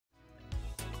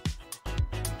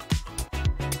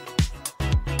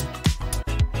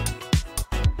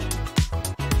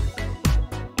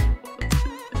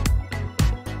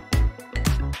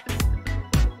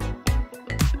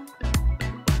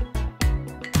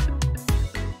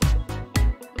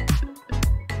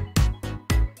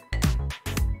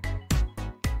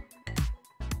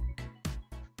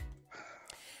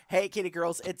Hey, kitty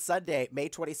girls, it's Sunday, May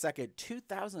 22nd,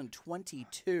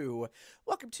 2022.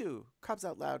 Welcome to Cubs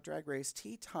Out Loud Drag Race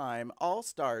Tea Time All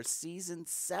Stars Season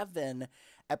 7,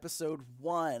 Episode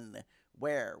 1,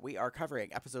 where we are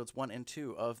covering episodes 1 and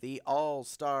 2 of the All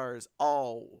Stars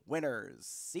All Winners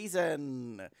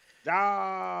season.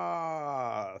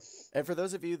 Yes. And for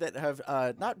those of you that have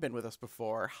not been with us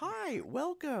before, hi,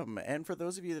 welcome. And for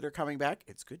those of you that are coming back,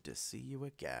 it's good to see you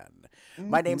again.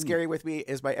 My name's Gary. With me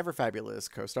is my ever fabulous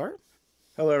co-star.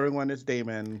 Hello, everyone. It's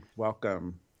Damon.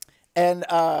 Welcome. And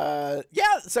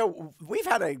so we've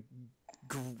had a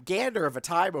gander of a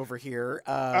time over here.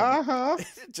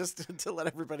 Just to let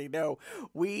everybody know,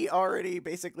 we already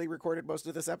basically recorded most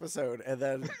of this episode and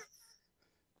then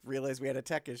realized we had a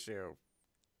tech issue.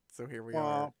 So here we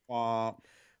are.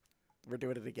 We're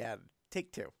doing it again.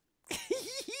 Take 2.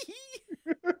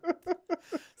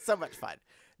 So much fun.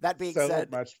 That being said,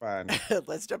 so much fun.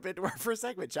 Let's jump into our first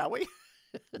segment, shall we?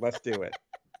 Let's do it.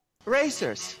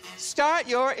 Racers, start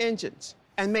your engines,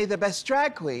 and may the best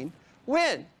drag queen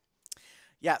win.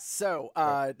 Yes, so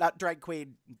not drag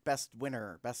queen, best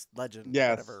winner, best legend,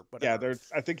 Yes. whatever. Yeah,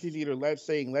 I think she's either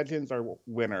saying legends or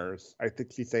winners. I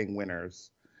think she's saying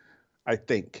winners. I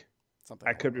think. Something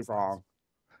I could be wrong.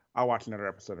 I'll watch another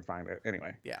episode to find it.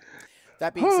 Anyway. Yeah.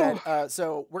 That being said,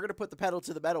 so we're going to put the pedal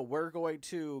to the metal. We're going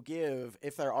to give,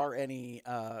 if there are any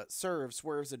serves,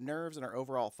 swerves, and nerves, and our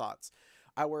overall thoughts.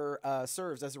 Our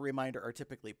serves, as a reminder, are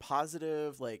typically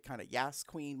positive, like kind of yes,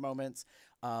 queen moments.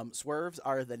 Swerves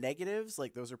are the negatives,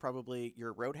 like those are probably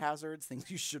your road hazards,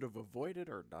 things you should have avoided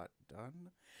or not done.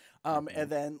 And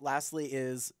then lastly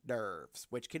is nerves,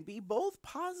 which can be both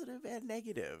positive and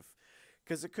negative.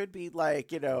 Because it could be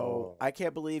like, I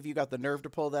can't believe you got the nerve to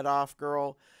pull that off,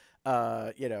 girl,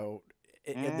 in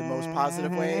the most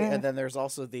positive way. And then there's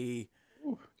also the...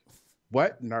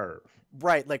 What nerve?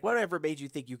 Right. Like, whatever made you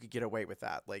think you could get away with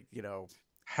that? Like,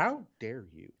 How dare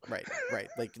you? Right.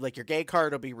 Like your gay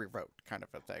card will be revoked kind of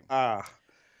a thing.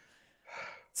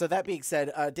 So that being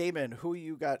said, Damon, who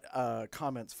you got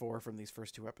comments for from these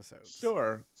first 2 episodes?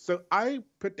 Sure. So I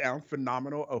put down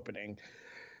phenomenal opening.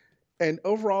 And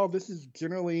overall, this is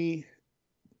generally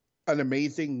an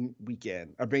amazing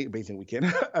weekend, amazing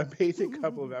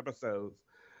couple of episodes.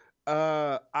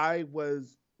 I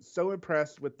was so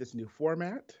impressed with this new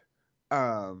format.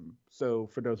 So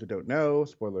for those who don't know,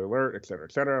 spoiler alert, et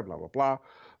cetera, blah, blah,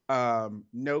 blah.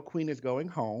 No queen is going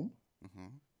home. Mm-hmm.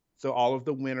 So all of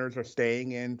the winners are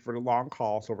staying in for the long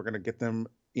haul. So we're going to get them,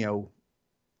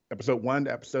 episode 1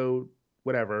 to episode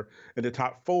whatever. And the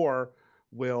top 4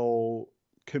 will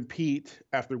compete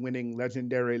after winning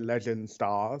legendary legend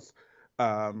stars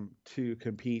to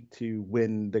compete to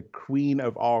win the Queen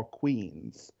of All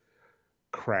Queens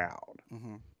crown.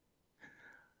 Mm-hmm.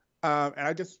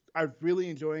 And I'm really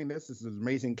enjoying this. This is an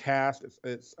amazing cast.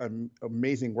 It's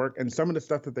amazing work. And some of the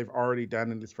stuff that they've already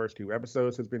done in these first 2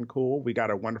 episodes has been cool. We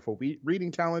got a wonderful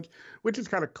reading challenge, which is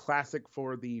kind of classic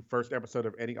for the first episode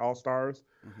of any All Stars.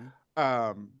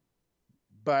 Mm-hmm.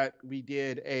 But we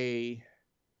did a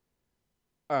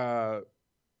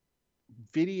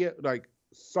video, like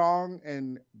song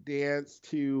and dance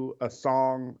to a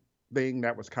song thing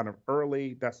that was kind of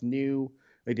early. That's new.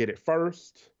 They did it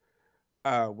first.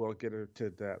 We'll get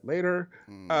into that later.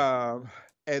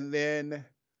 And then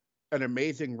an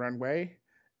amazing runway.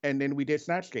 And then we did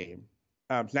Snatch Game.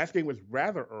 Snatch Game was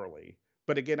rather early,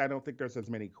 but again, I don't think there's as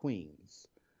many queens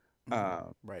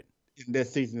right in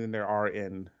this season than there are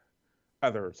in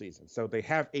other seasons. So they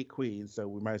have 8 queens, so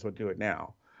we might as well do it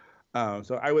now.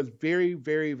 So I was very,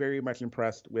 very, very much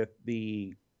impressed with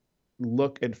the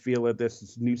look and feel of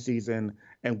this new season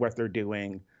and what they're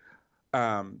doing.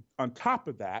 On top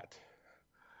of that,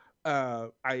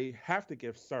 I have to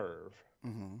give serve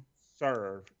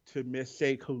to Miss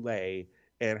Shea Coulee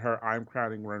and her I'm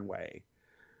Crowning runway.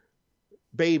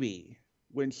 Baby,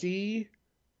 when she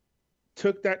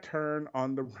took that turn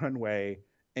on the runway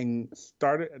and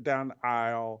started down the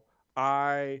aisle,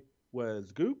 I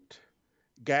was gooped,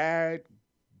 gagged,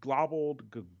 globbled,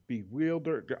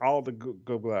 bewildered, all the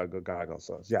goggles.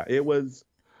 So yeah, it was.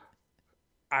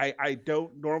 I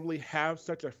don't normally have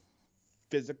such a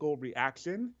physical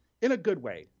reaction in a good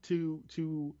way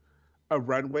to a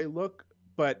runway look,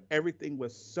 but everything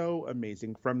was so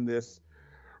amazing, from this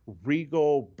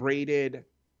regal braided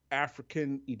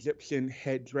African Egyptian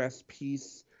headdress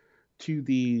piece to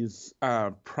these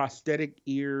prosthetic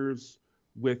ears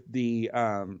with the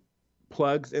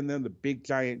plugs in them, the big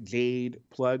giant jade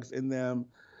plugs in them,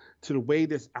 to the way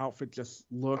this outfit just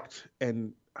looked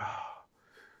and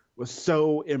was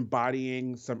so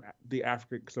embodying some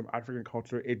African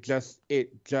culture.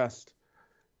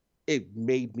 It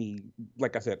made me,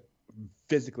 like I said,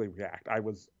 physically react. I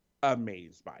was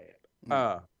amazed by it.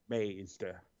 Amazed.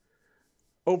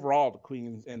 Overall, the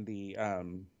queens in the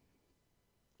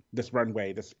this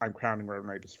runway, this I'm crowning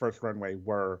runway, this first runway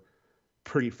were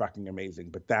pretty fucking amazing.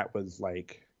 But that was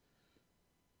like,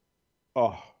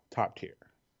 oh, top tier.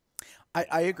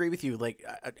 I agree with you. Like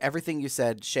everything you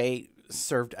said, Shay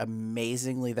served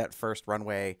amazingly that first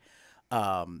runway.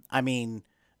 I mean,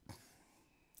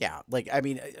 yeah, like I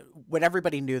mean, when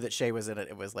everybody knew that Shay was in it,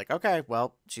 it was like, okay,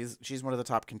 well, she's one of the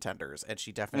top contenders, and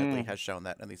she definitely has shown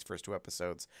that in these first 2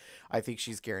 episodes. I think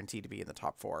she's guaranteed to be in the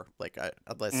top 4, like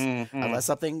unless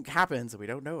something happens that we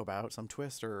don't know about, some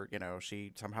twist, or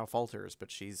she somehow falters. But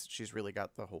she's really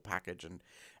got the whole package and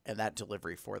that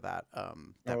delivery for that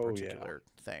particular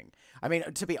thing. I mean,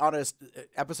 to be honest,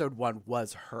 episode 1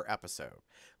 was her episode.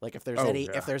 Like if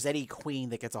there's any queen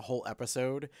that gets a whole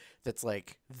episode that's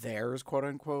like theirs, quote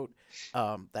unquote,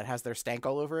 that has their stank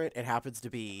all over it, it happens to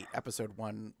be episode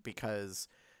 1, because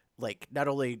like not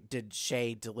only did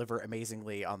Shay deliver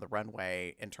amazingly on the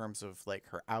runway in terms of like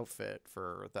her outfit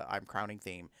for the I'm crowning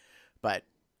theme, but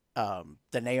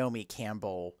the Naomi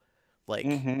Campbell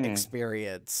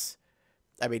experience.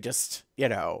 I mean, just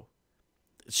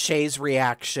Shay's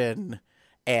reaction.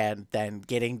 And then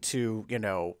getting to,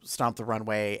 stomp the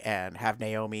runway and have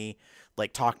Naomi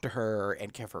talk to her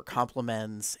and give her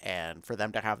compliments, and for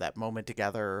them to have that moment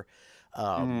together,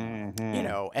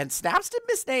 and snaps to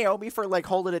Miss Naomi for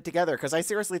holding it together. Cause I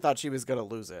seriously thought she was going to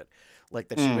lose it.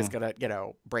 That she was going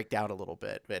to, break down a little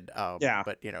bit. And,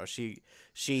 but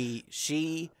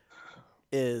she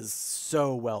is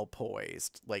so well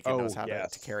poised, and knows how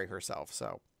to carry herself.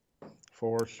 So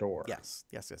for sure. Yes.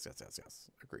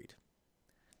 Agreed.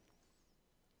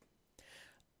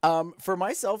 For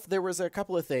myself, there was a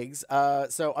couple of things.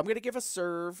 So I'm going to give a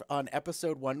serve on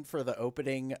episode 1 for the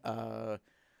opening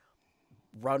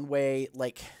runway.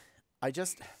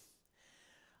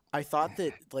 I thought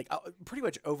that pretty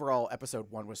much overall episode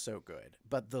 1 was so good,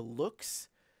 but the looks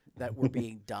that were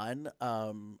being done,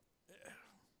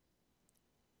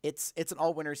 it's an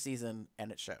all winter season,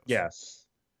 and it shows. Yes.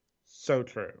 So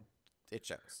true. It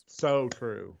shows. So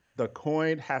true. The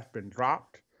coin has been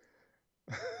dropped.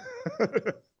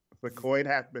 The coin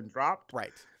has been dropped.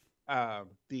 Right.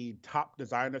 The top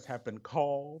designers have been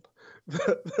called.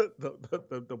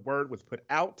 The word was put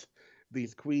out.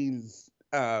 These queens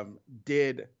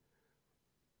did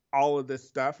all of this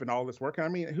stuff and all this work. And I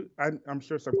mean, I'm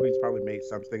sure some queens probably made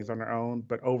some things on their own,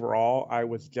 but overall, I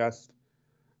was just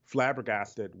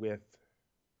flabbergasted with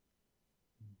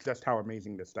just how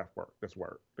amazing this stuff worked. This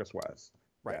was.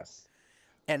 Right. Yes.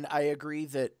 And I agree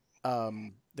that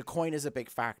the coin is a big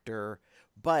factor,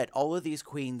 but all of these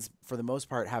queens, for the most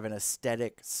part, have an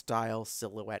aesthetic, style,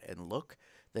 silhouette, and look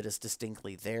that is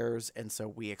distinctly theirs, and so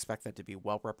we expect that to be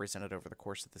well represented over the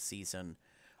course of the season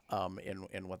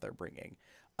in what they're bringing.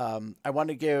 I want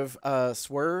to give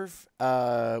Swerve,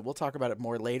 we'll talk about it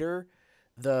more later,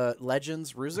 the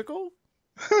Legends Rusical.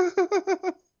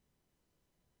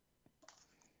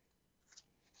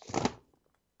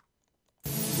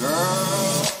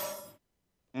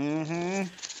 Mm-hmm.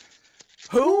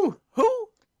 Who?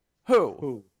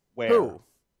 Where? Who?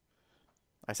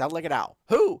 I sound like an owl.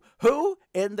 Who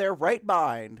in their right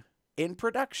mind, in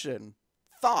production,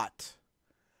 thought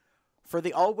for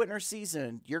the all-winter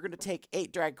season, you're going to take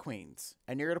 8 drag queens,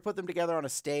 and you're going to put them together on a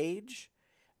stage,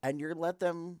 and you're going to let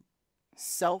them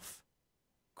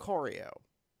self-choreo.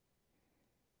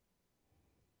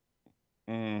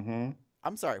 Mm-hmm.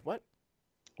 I'm sorry, what?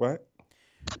 What?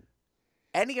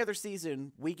 Any other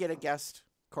season, we get a guest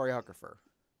choreographer.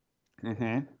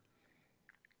 Mm-hmm.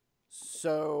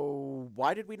 So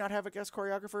why did we not have a guest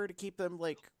choreographer to keep them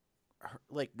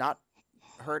not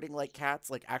hurting like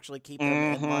cats, actually keep them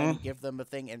in line and give them a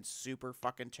thing and super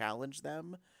fucking challenge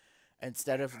them,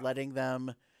 instead of letting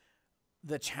them,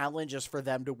 the challenge is for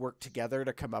them to work together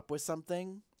to come up with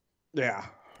something. Yeah.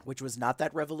 Which was not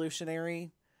that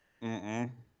revolutionary. Mm-mm.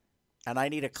 And I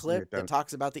need a clip that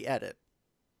talks about the edit.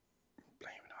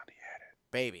 Blame it on the edit.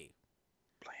 Baby.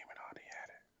 Blame it on the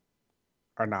edit.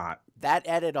 Or not. That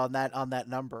edit on that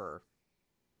number,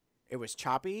 it was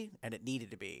choppy, and it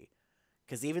needed to be.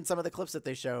 Because even some of the clips that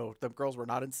they show, the girls were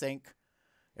not in sync.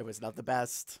 It was not the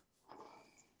best.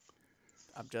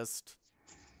 I'm just...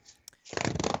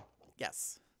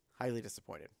 Yes. Highly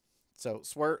disappointed. So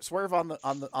swerve on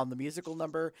the musical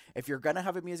number. If you're going to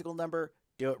have a musical number,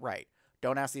 do it right.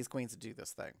 Don't ask these queens to do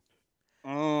this thing.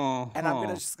 And I'm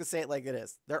gonna just say it like it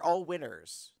is. They're all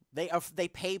winners. They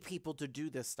pay people to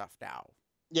do this stuff now.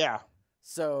 Yeah.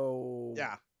 So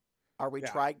yeah. Are we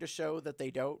trying to show that they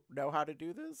don't know how to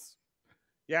do this?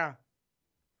 Yeah.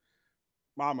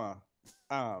 Mama,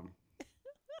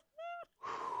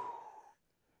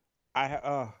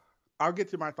 I'll get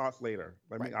to my thoughts later.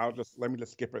 Right. Let me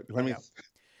just skip it. I Let me. know.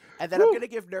 And then I'm gonna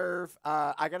give Nerve.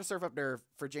 I gotta serve up Nerve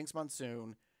for Jinx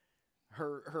Monsoon.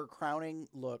 Her crowning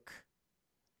look,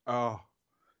 Oh,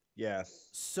 yes.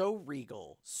 so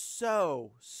regal,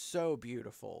 so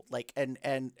beautiful. Like and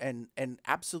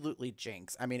absolutely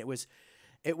Jinx. I mean,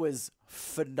 it was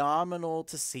phenomenal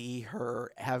to see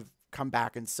her have come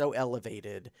back and so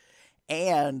elevated,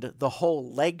 and the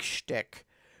whole leg shtick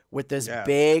with this Yes.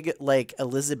 big like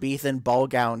Elizabethan ball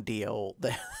gown deal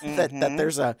that that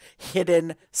there's a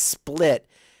hidden split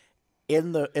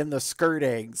in the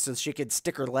skirting so she could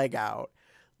stick her leg out.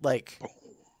 Like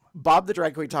Bob the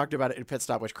drag queen talked about it in Pit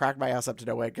Stop, which cracked my ass up to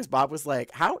no end because Bob was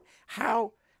like, how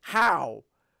how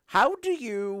do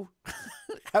you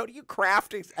how do you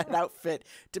craft an outfit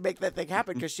to make that thing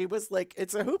happen? Because she was like,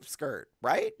 it's a hoop skirt,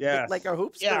 right? Yes. Like a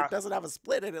hoop skirt Yeah. doesn't have a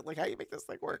split in it. Like how you make this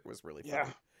thing work was really funny.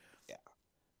 Yeah.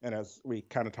 And as we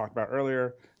kind of talked about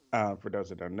earlier, for those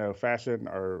that don't know fashion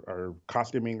or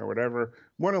costuming or whatever,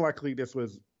 more than likely this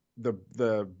was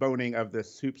the boning of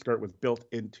this hoop skirt was built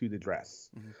into the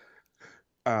dress.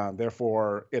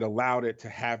 Therefore, it allowed it to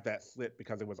have that slit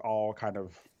because it was all kind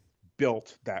of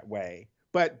built that way.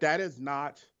 But that is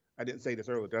not, I didn't say this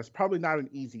earlier, that's probably not an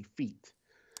easy feat.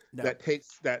 No.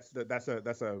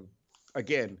 That's a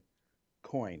again,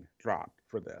 coin drop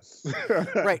for this.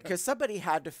 Right, because somebody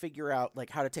had to figure out like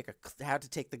how to take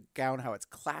the gown how it's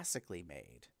classically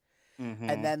made.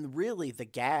 And then really the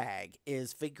gag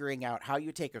is figuring out how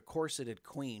you take a corseted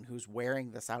queen who's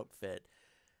wearing this outfit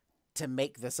to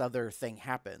make this other thing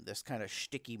happen, this kind of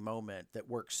shticky moment that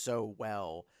works so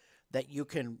well that you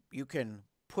can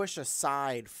push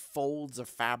aside folds of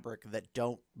fabric that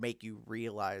don't make you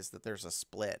realize that there's a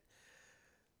split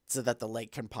so that the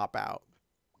leg can pop out.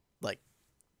 Like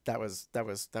that was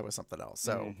something else.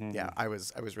 So yeah, I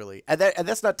was really, and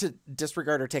that's not to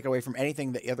disregard or take away from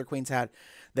anything that the other queens had.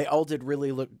 They all did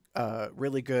really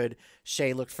really good.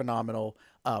 Shay looked phenomenal.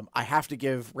 I have to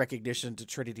give recognition to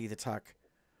Trinity the Tuck.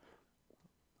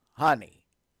 Honey.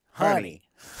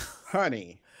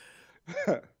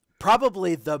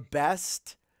 Probably the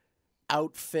best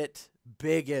outfit,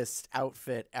 biggest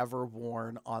outfit ever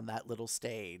worn on that little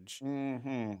stage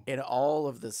in all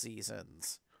of the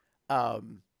seasons.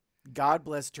 God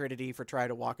bless Trinity for trying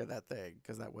to walk in that thing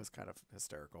because that was kind of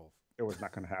hysterical. It was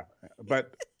not going to happen.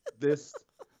 But this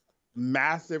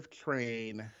massive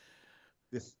train,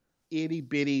 this itty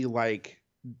bitty like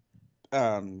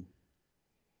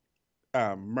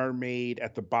mermaid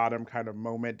at the bottom kind of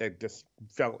moment that just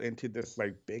fell into this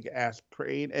like big ass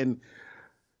train. And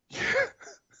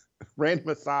random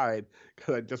aside,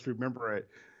 because I just remember it,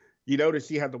 you notice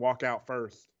she had to walk out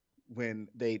first when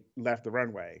they left the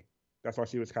runway. That's why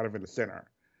she was kind of in the center,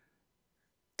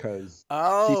 because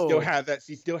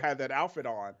she still had that outfit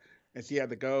on, and she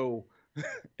had to go.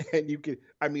 And you could,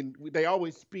 I mean, they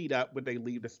always speed up when they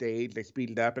leave the stage. They speed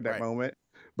it up at that moment,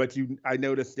 but I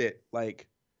noticed it like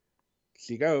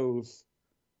she goes,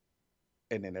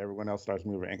 and then everyone else starts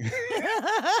moving,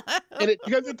 and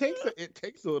because it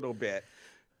takes a little bit.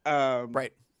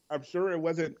 Right. I'm sure it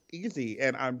wasn't easy,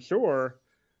 and I'm sure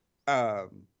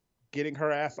getting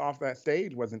her ass off that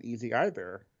stage wasn't easy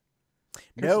either.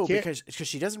 No, because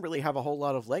she doesn't really have a whole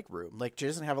lot of leg room. Like she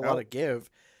doesn't have a lot of give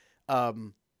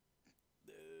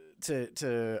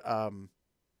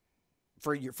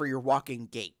for your walking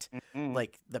gait.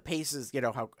 Like the pace is,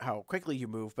 how quickly you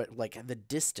move, but like the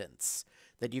distance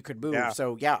that you could move. Yeah.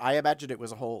 So yeah, I imagine it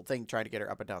was a whole thing trying to get her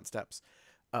up and down steps.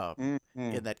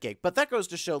 In that gig. But that goes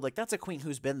to show, like, that's a queen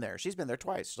who's been there. She's been there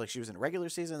twice. Like, she was in regular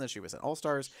season, then she was in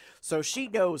All-Stars. So she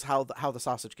knows how the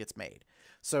sausage gets made.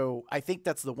 So I think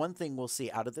that's the one thing we'll see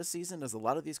out of this season is a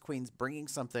lot of these queens bringing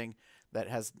something that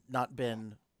has not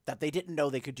been, that they didn't know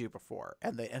they could do before.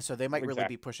 And so they might really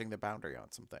be pushing the boundary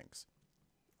on some things.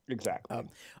 Exactly.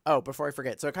 Before I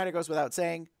forget. So it kind of goes without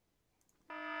saying,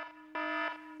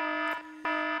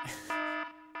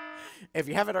 if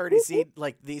you haven't already seen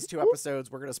like these two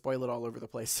episodes, we're gonna spoil it all over the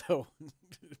place. So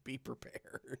be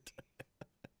prepared.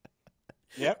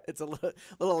 Yep. It's a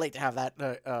little late to have that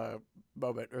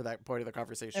moment or that point of the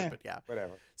conversation, but yeah,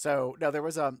 whatever. So no, there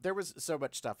was so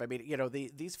much stuff. I mean,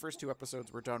 these first two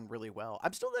episodes were done really well.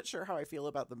 I'm still not sure how I feel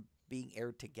about them being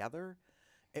aired together.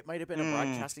 It might have been a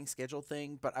broadcasting schedule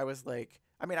thing, but I was like,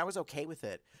 I was okay with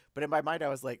it. But in my mind, I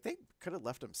was like, they could have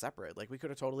left them separate. Like we could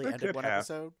have totally ended one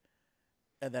episode.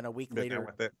 And then a week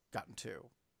later, gotten two.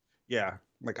 Yeah,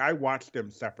 like I watched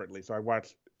them separately. So I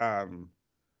watched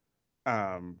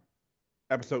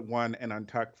episode 1 and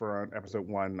Untucked for episode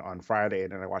 1 on Friday,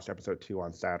 and then I watched episode 2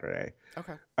 on Saturday.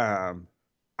 Okay.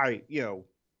 You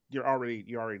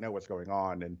already know what's going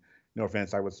on, and no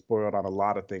offense, I was spoiled on a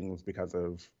lot of things because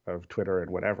of Twitter and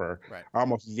whatever. Right. I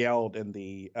almost yelled in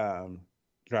the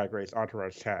Drag Race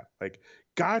Entourage chat, like,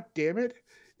 God damn it.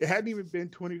 It hadn't even been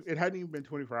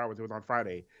 24 hours. It was on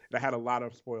Friday. And I had a lot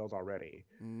of spoils already.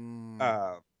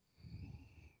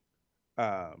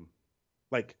 Uh,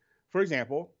 like, for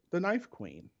example, the Knife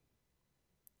Queen.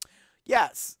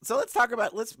 Yes. So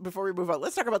before we move on,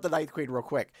 let's talk about the Ninth Queen real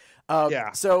quick.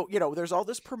 Yeah. So, there's all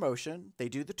this promotion. They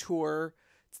do the tour.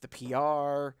 It's the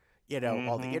PR,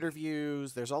 all the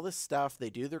interviews. There's all this stuff. They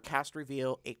do their cast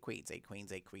reveal. 8 queens, 8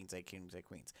 queens, 8 queens, 8 queens, 8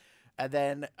 queens. And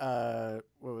then, what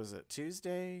was it?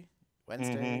 Tuesday?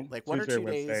 Wednesday? Like one Tuesday, or two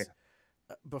Wednesday. days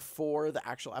before the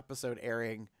actual episode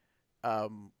airing,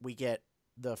 we get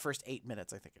the first 8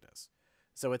 minutes, I think it is.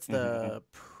 So it's the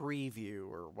preview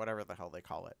or whatever the hell they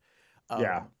call it.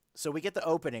 Yeah. So we get the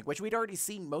opening, which we'd already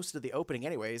seen most of the opening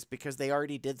anyways, because they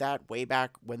already did that way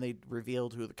back when they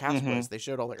revealed who the cast was. They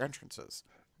showed all their entrances.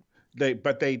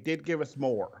 But they did give us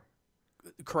more.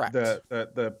 Correct.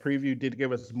 The preview did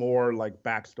give us more like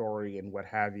backstory and what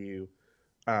have you.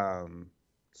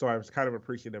 So I was kind of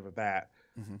appreciative of that.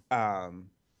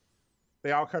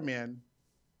 They all come in,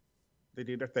 they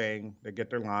do their thing, they get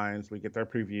their lines, we get their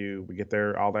preview, we get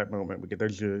their all that moment, we get their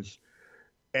zhuzh,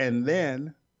 and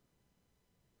then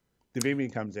the Vivian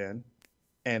comes in,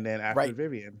 and then after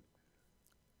Vivian,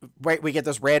 right, we get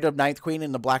this random Ninth Queen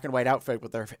in the black and white outfit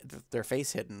with their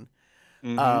face hidden.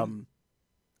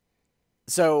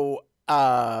 So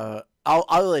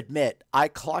I'll admit I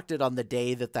clocked it on the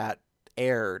day that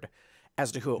aired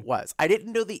as to who it was. I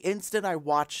didn't know the instant I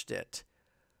watched it.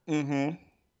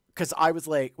 Because I was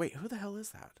like, wait, who the hell is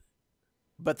that?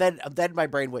 But then my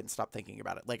brain wouldn't stop thinking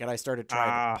about it. And I started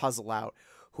trying to puzzle out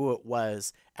who it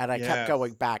was, and I kept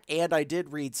going back. And I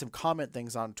did read some comment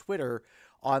things on Twitter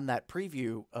on that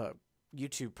preview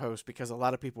YouTube post because a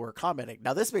lot of people were commenting.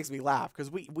 Now this makes me laugh because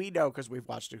we know because we've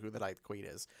watched who the Ninth Queen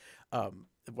is,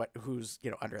 who's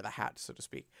under the hat, so to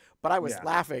speak. But I was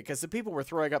laughing because the people were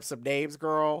throwing up some names,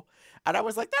 girl, and I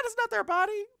was like, that is not their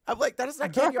body. I'm like, that is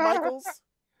not Kenya Michaels.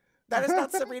 That is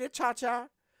not Sabrina Cha-Cha.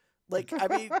 Like, I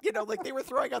mean, like they were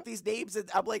throwing out these names,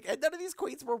 and I'm like, and none of these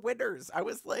queens were winners. I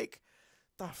was like,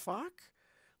 the fuck?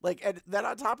 Like, and then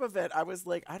on top of it, I was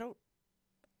like,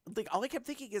 all I kept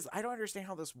thinking is, I don't understand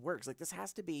how this works. Like, this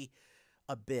has to be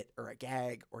a bit or a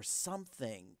gag or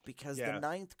something because the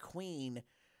Ninth Queen,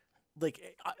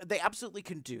 like, they absolutely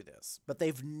can do this, but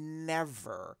they've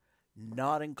never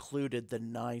not included the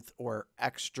ninth or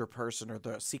extra person or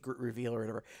the secret reveal or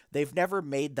whatever. They've never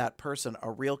made that person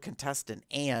a real contestant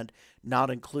and not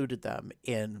included them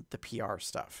in the PR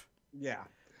stuff. Yeah.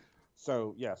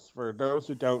 So, yes, for those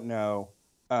who don't know,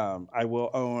 I will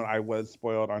own I was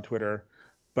spoiled on Twitter,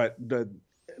 but the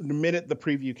minute the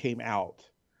preview came out,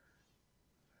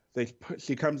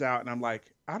 she comes out, and I'm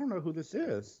like, I don't know who this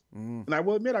is. And I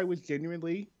will admit I was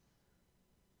genuinely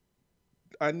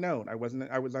unknown. I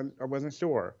wasn't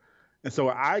sure. And so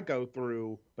I go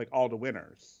through like all the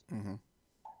winners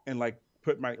and like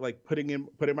putting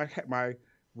my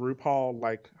RuPaul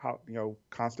like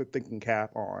constant thinking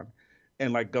cap on.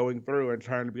 And like going through and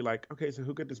trying to be like, okay, so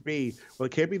who could this be? Well,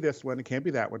 it can't be this one. It can't be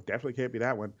that one. Definitely can't be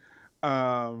that one.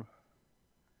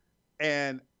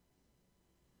 And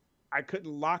I couldn't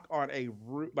lock on a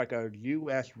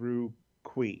U.S. Ru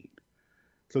queen.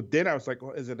 So then I was like,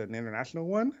 well, is it an international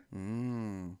one?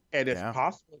 And it's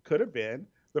possible it could have been.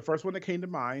 The first one that came to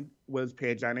mind was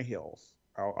Pangina Hills.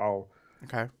 I'll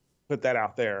put that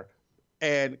out there.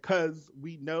 And because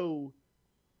we know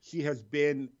she has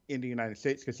been in the United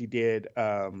States because she did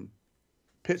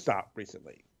Pit Stop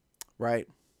recently. Right.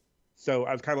 So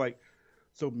I was kind of like,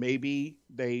 so maybe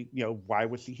they, why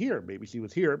was she here? Maybe she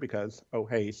was here because, oh,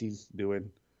 hey, she's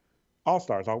doing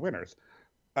All-Stars, All Winners.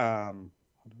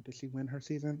 Did she win her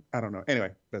season? I don't know. Anyway,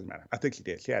 doesn't matter. I think she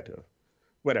did. She had to have.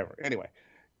 Whatever. Anyway.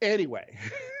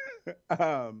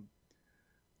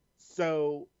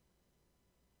 So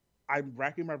I'm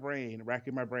racking my brain.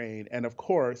 And of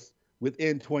course,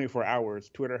 within 24 hours,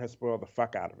 Twitter has spoiled the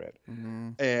fuck out of it.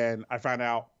 And I found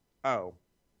out, oh,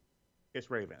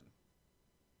 it's Raven.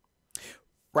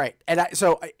 Right. And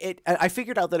I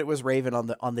figured out that it was Raven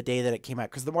on the day that it came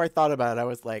out. Because the more I thought about it, I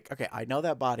was like, okay, I know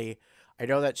that body. I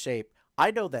know that shape.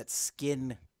 I know that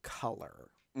skin color.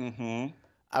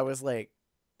 I was like,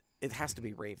 it has to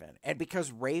be Raven. And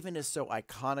because Raven is so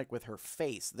iconic with her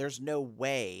face, there's no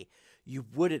way you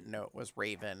wouldn't know it was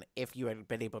Raven if you had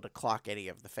been able to clock any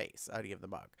of the face, any of the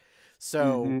mug.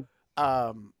 So,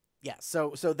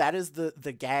 so that is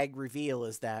the gag reveal,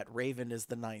 is that Raven is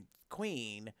the Ninth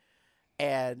Queen,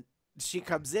 and she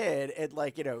comes in and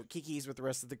Kiki's with the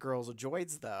rest of the girls and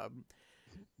joins them.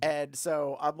 And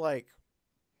so I'm like,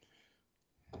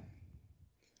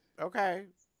 okay,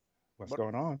 What's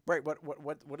going on? right?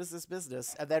 What is this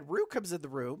business? And then Rue comes in the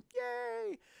room,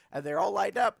 yay! And they're all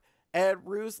lined up. And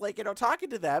Rue's like, talking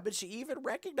to them, and she even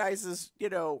recognizes,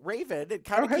 Raven, and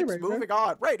kind Oh, of hey, keeps Raven. moving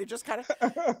on. Right. It just kind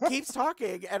of keeps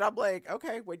talking. And I'm like,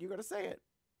 okay, when you going to say it?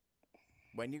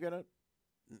 When you going to,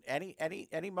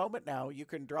 any moment now, you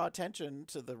can draw attention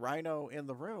to the rhino in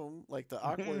the room, like the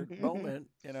awkward moment,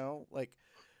 like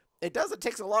it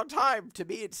takes a long time to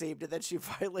me, it seemed. And then she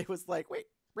finally was like, wait,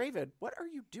 Raven, what are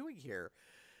you doing here?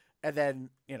 And then,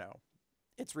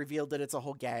 it's revealed that it's a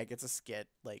whole gag. It's a skit,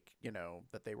 like,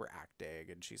 that they were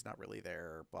acting and she's not really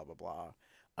there, blah, blah, blah.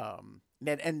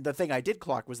 And the thing I did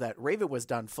clock was that Raven was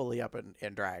done fully up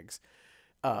in drags,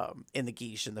 in the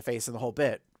geesh, in the face, and the whole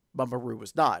bit. Mama Rue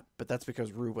was not, but that's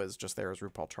because Rue was just there as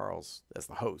RuPaul Charles as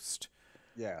the host.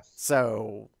 Yes.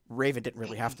 So Raven didn't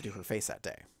really have to do her face that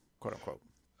day, quote unquote.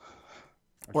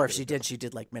 Or if she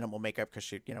did like minimal makeup because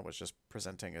she, was just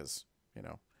presenting as,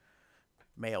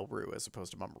 male Rue as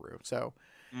opposed to Mama Rue. So,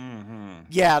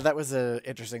 yeah, that was an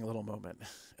interesting little moment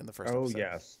in the first episode. Oh,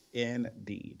 yes,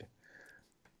 indeed.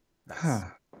 Nice.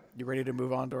 You ready to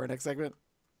move on to our next segment?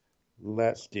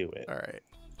 Let's do it. All right.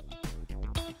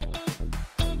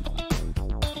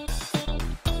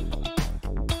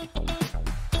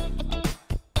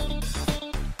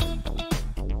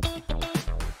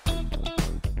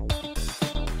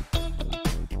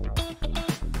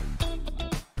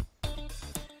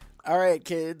 All right,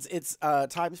 kids, it's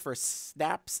time for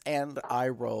snaps and eye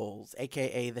rolls,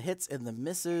 aka the hits and the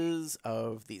misses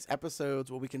of these episodes,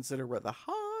 what we consider were the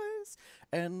highs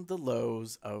and the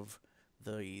lows of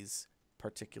these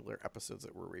particular episodes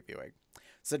that we're reviewing.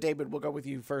 So, David, we'll go with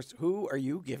you first. Who are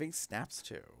you giving snaps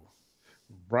to?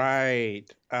 Right.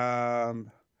 I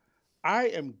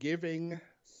am giving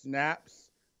snaps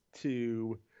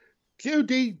to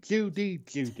Judy.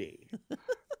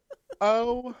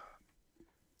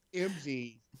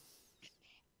 OMG.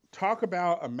 Talk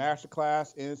about a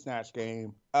masterclass in Snatch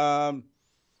Game.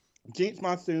 Jinx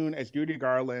Monsoon as Judy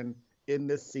Garland in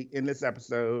this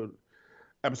episode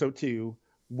 2,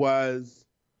 was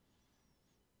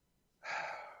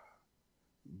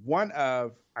one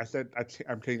of,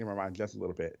 I'm changing my mind just a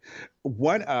little bit,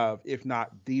 one of, if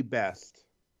not the best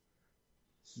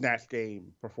Snatch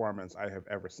Game performance I have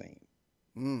ever seen.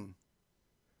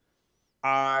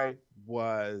 I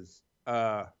was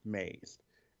amazed.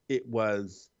 It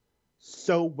was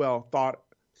so well thought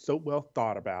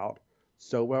about,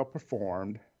 so well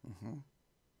performed,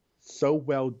 so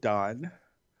well done,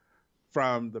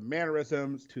 from the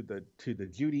mannerisms to the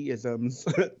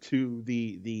Judyisms to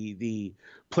the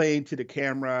playing to the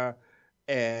camera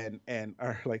and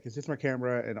like, is this my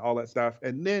camera, and all that stuff.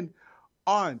 And then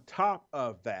on top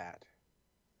of that,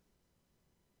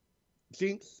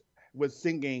 Jinx was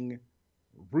singing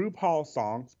RuPaul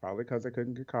songs, probably because I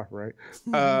couldn't get copyright,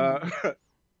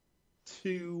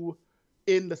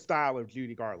 in the style of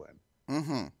Judy Garland.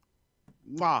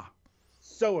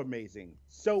 So amazing,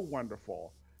 so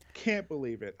wonderful. Can't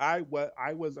believe it. I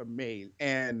was amazed.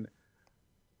 And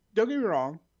don't get me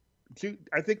wrong,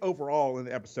 I think overall in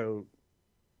the episode,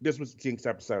 this was Jinx's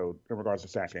episode in regards to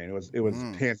Snatch Game. It was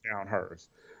hands down hers.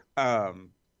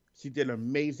 She did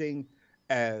amazing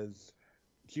as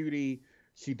Judy.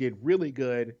 She did really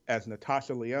good as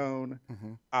Natasha Lyonne.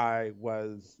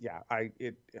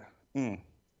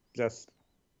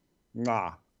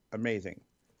 Amazing.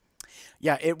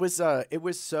 Yeah, it was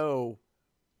so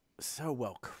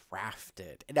well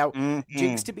crafted. Now,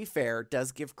 Jinx, to be fair,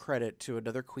 does give credit to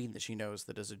another queen that she knows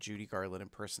that is a Judy Garland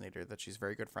impersonator that she's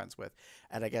very good friends with.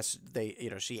 And I guess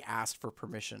she asked for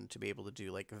permission to be able to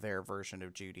do like their version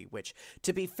of Judy, which,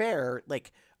 to be fair,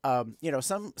 like,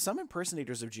 some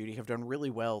impersonators of Judy have done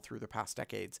really well through the past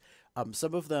decades.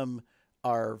 Some of them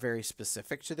are very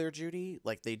specific to their Judy,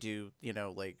 like they do,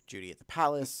 like Judy at the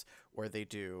Palace, or they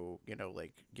do,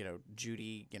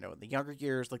 Judy, in the younger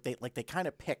years, like they kind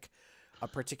of pick a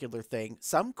particular thing.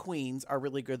 Some queens are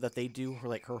really good that they do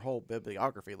her whole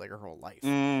bibliography, like her whole life,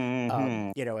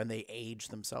 and they age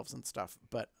themselves and stuff.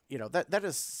 But that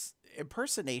is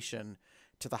impersonation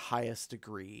to the highest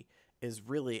degree, is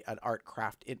really an art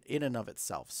craft in and of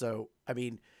itself. So, I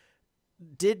mean,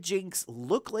 did Jinx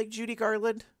look like Judy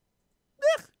Garland?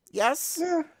 Yes.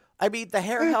 Yeah. I mean, the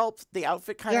hair helps, the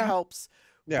outfit kind of helps,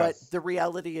 but the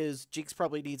reality is Jinx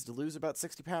probably needs to lose about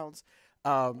 60 pounds,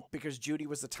 because Judy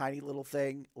was a tiny little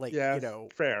thing, like,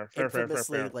 fair,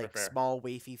 infamously small,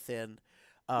 wafy, thin.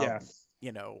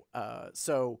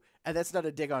 So, and that's not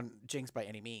a dig on Jinx by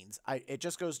any means. It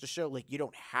just goes to show, like, you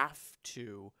don't have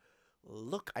to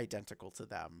look identical to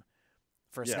them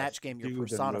For Yes, Snatch Game, you're you did really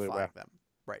personifying well. them.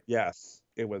 Right. Yes,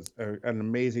 it was an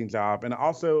amazing job. And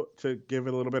also to give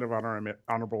it a little bit of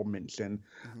honorable mention,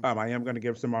 Hmm. I am going to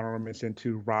give some honorable mention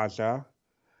to Raja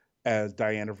as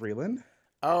Diana Vreeland.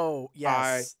 Oh,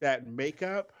 yes. That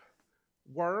makeup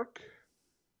work,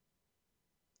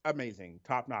 amazing,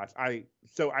 top notch. I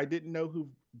didn't know who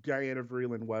Diana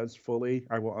Vreeland was fully.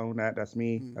 I will own that. That's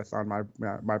me. Mm, That's on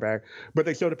my bag. But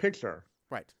they showed a picture,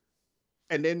 right.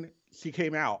 and then she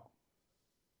came out,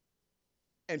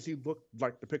 and she looked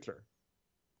like the picture.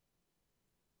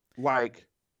 Like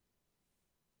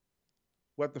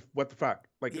what the fuck?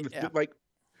 Like it was Yeah. like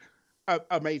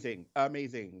amazing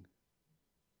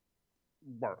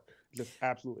work. Just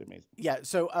absolutely amazing. Yeah.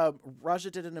 So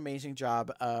Raja did an amazing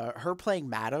job. Her playing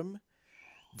Madam,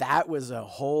 that was a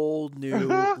whole new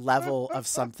level of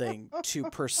something to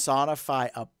personify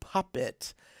a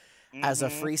puppet as a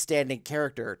freestanding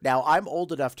character. Now, I'm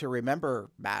old enough to remember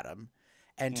Madam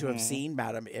and to have seen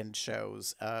Madam in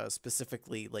shows,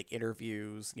 specifically like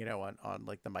interviews, on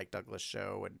like the Mike Douglas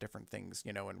show and different things,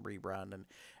 and Rerun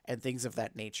and things of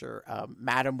that nature.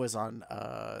 Madam was on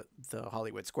the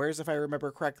Hollywood Squares, if I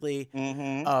remember correctly.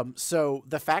 So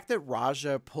the fact that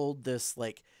Raja pulled this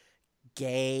like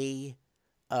gay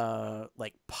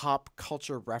like pop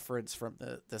culture reference from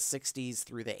the 60s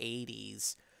through the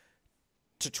 80s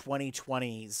to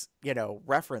 2020's,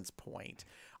 reference point,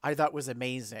 I thought was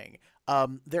amazing.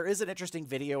 There is an interesting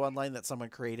video online that someone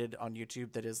created on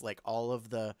YouTube that is like all of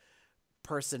the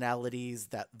personalities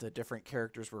that the different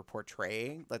characters were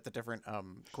portraying, like the different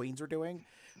queens were doing.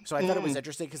 So I thought it was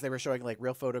interesting because they were showing like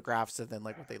real photographs and then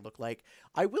like what they look like.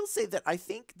 I will say that I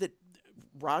think that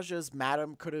Raja's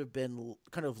Madam could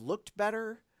have looked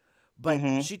better,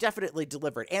 but she definitely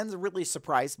delivered and really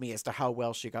surprised me as to how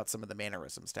well she got some of the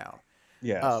mannerisms down.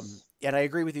 Yes. And I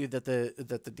agree with you that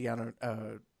the Diana,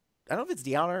 I don't know if it's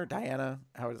Diana or Diana.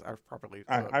 How is I properly?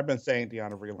 I've been saying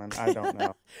Diana Vreeland. I don't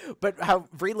know. But how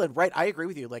Vreeland, right? I agree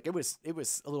with you. Like it was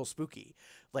a little spooky,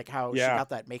 like how she got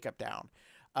that makeup down.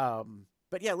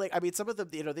 But yeah, like I mean, some of them,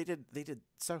 they did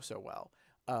so well.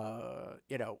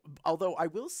 Although I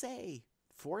will say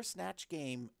for Snatch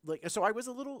Game, like, so I was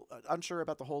a little unsure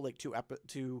about the whole like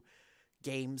two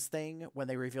games thing when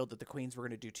they revealed that the queens were going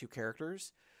to do two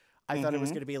characters. I thought it was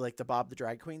going to be like the Bob the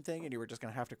Drag Queen thing, and you were just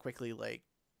going to have to quickly like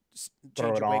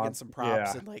change your wig and some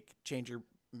props and like change your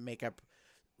makeup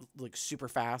like super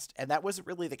fast. And that wasn't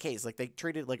really the case. Like they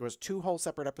treated like it was two whole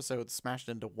separate episodes smashed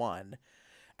into one,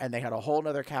 and they had a whole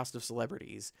nother cast of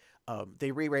celebrities.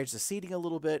 They rearranged the seating a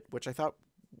little bit, which I thought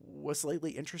was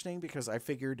slightly interesting because I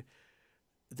figured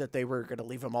that they were going to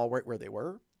leave them all right where they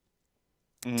were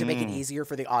to make it easier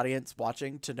for the audience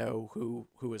watching to know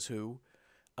who is who.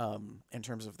 In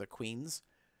terms of the queens,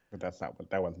 but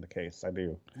that wasn't the case. I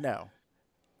do. No.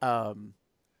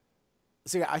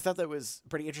 So yeah, I thought that was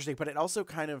pretty interesting, but it also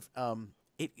kind of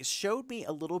it showed me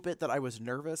a little bit that I was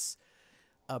nervous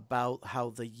about how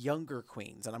the younger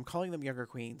queens, and I'm calling them younger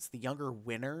queens, the younger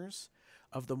winners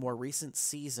of the more recent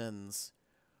seasons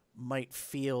might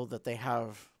feel that they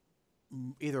have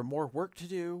either more work to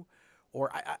do,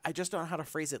 or I just don't know how to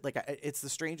phrase it. Like, it's the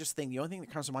strangest thing. The only thing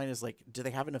that comes to mind is, like, do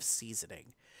they have enough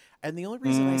seasoning? And the only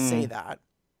reason I say that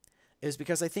is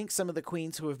because I think some of the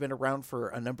queens who have been around for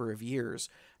a number of years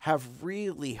have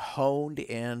really honed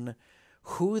in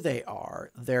who they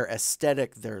are, their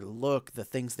aesthetic, their look, the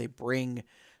things they bring,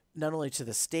 not only to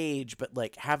the stage, but,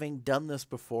 like, having done this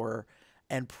before,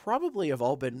 and probably have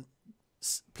all been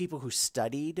people who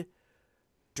studied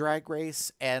Drag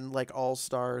Race and like All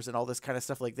Stars and all this kind of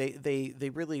stuff. Like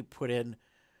they really put in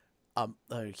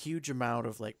a huge amount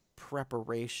of like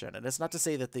preparation. And it's not to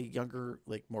say that the younger,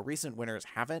 like more recent winners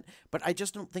haven't, but I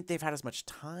just don't think they've had as much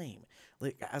time,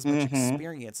 like as much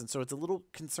experience. And so it's a little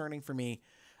concerning for me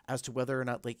as to whether or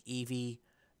not like Evie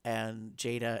and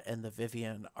Jada and the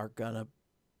Vivian are gonna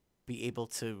be able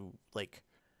to like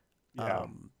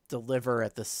deliver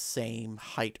at the same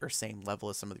height or same level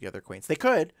as some of the other queens. They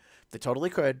could. They totally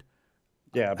could.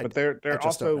 Yeah, but they're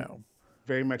also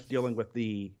very much dealing with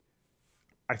I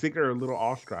think they're a little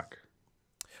awestruck.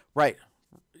 Right.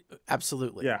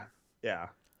 Absolutely. Yeah. Yeah.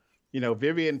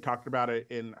 Vivian talked about it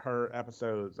in her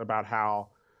episodes about how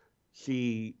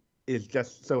she is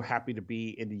just so happy to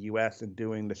be in the U.S. and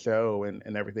doing the show and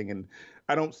everything. And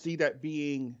I don't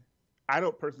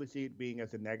personally see it being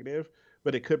as a negative,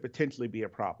 but it could potentially be a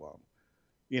problem.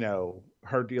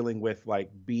 Her dealing with like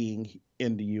being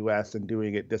in the U.S. and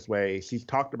doing it this way. She's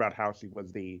talked about how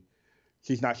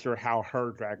she's not sure how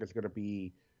her drag is going to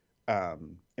be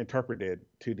interpreted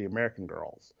to the American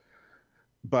girls,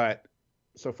 but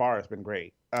so far it's been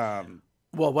great.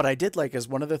 Well, what I did like is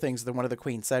one of the things that one of the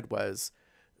queens said was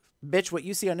bitch, what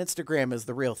you see on Instagram is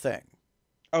the real thing.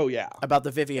 Oh yeah. About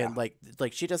the Vivian, like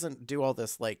she doesn't do all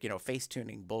this like, face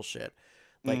tuning bullshit.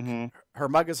 Like her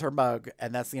mug is her mug,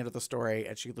 and that's the end of the story.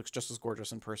 And she looks just as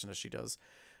gorgeous in person as she does.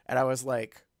 And I was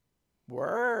like,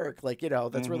 work, like,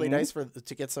 that's really nice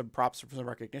to get some props, some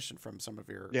recognition from some of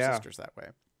your sisters that way.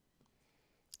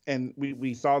 And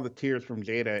we saw the tears from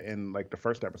Jada in like the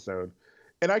first episode,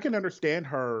 and I can understand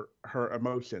her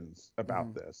emotions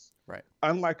about this. Right.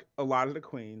 Unlike a lot of the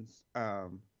queens,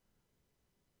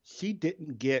 she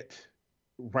didn't get,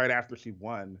 right after she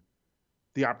won,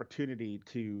 the opportunity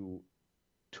to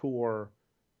tour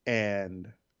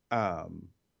and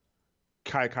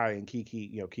Kai and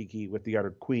Kiki with the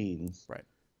other queens. Right.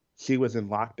 She was in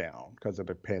lockdown because of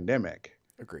the pandemic.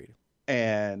 Agreed.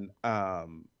 And I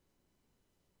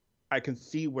can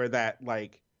see where that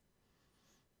like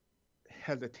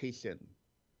hesitation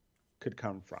could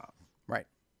come from. Right.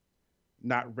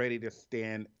 Not ready to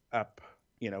stand up,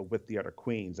 with the other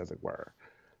queens, as it were.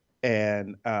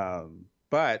 And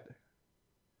but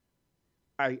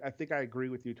I think I agree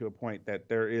with you to a point that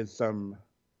there is some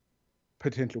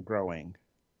potential growing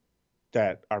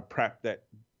that are prep that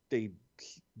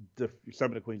some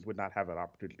of the queens would not have an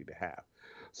opportunity to have.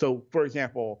 So, for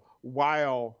example,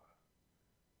 while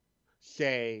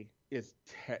Shay is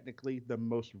technically the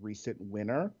most recent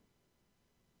winner,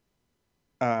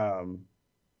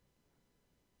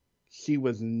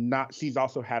 she's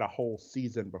also had a whole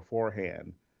season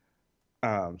beforehand,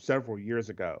 several years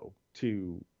ago,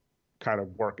 to kind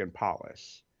of work and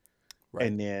polish. Right.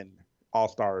 And then All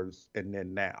Stars, and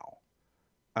then now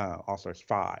All Stars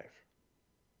 5,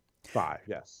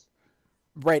 yes.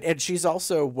 Right. And she's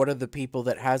also one of the people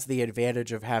that has the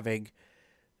advantage of having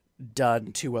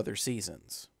done 2 other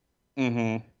seasons.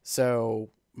 So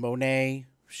Monet,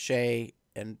 Shay,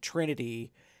 and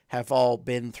Trinity have all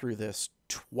been through this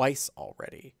twice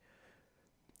already,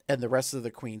 and the rest of the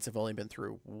queens have only been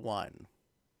through 1,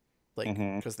 like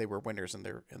because they were winners in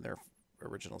their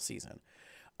original season.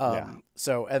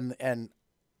 So and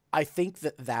I think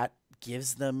that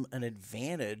gives them an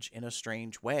advantage in a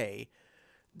strange way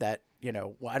that,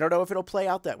 I don't know if it'll play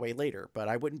out that way later, but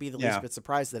I wouldn't be the least bit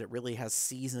surprised that it really has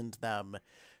seasoned them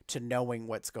to knowing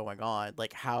what's going on,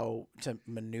 like how to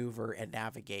maneuver and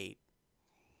navigate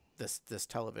this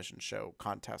television show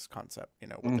contest concept,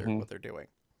 what they're doing.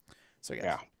 So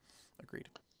agreed.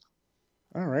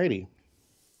 Alrighty.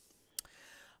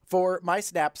 For my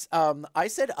snaps, I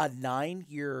said a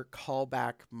 9-year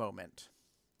callback moment.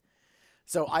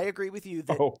 So I agree with you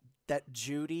that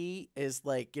Judy is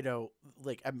like,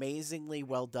 like amazingly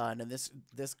well done, and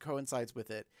this coincides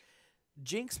with it.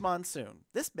 Jinx Monsoon,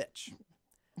 this bitch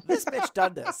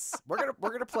done this. We're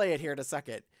gonna play it here in a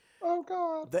second. Oh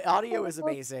God. The audio is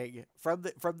amazing. From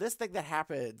this thing that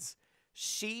happens,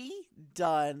 she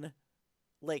done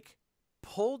like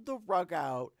pulled the rug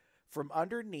out from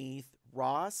underneath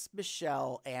Ross,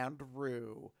 Michelle, and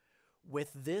Rue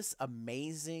with this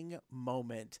amazing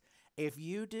moment. If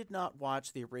you did not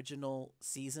watch the original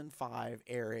season 5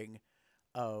 airing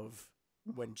of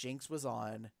when Jinx was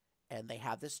on, and they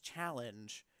had this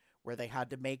challenge where they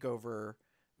had to make over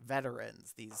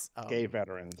veterans, these gay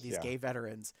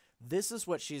veterans, this is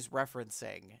what she's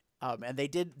referencing. And they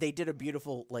did a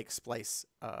beautiful like splice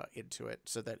into it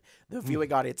so that the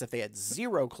viewing audience, if they had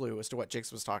zero clue as to what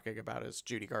Jinx was talking about as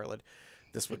Judy Garland,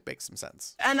 this would make some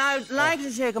sense. And I'd like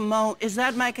to take a moment. Is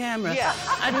that my camera? Yeah.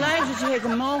 I'd like to take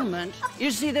a moment.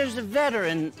 You see, there's a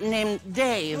veteran named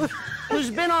Dave who's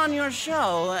been on your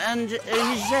show, and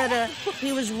he said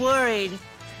he was worried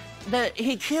that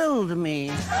he killed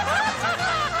me.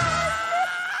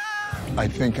 I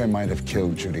think I might have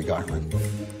killed Judy Garland.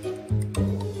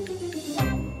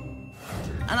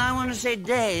 And I want to say,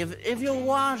 Dave, if you're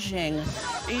watching,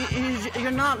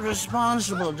 you're not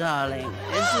responsible, darling.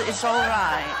 It's all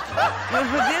right. You're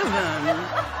forgiven.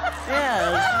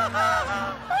 Yes.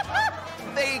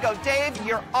 There you go, Dave.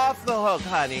 You're off the hook,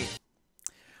 honey.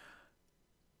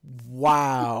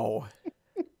 Wow.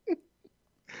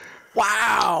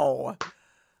 Wow.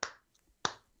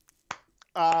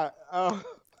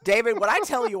 David, when I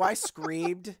tell you I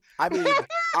screamed, I mean,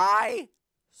 I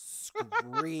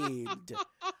screamed.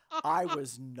 I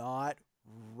was not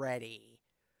ready.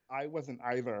 I wasn't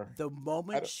either. The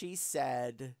moment she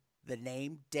said the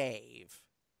name Dave,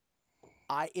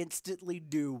 I instantly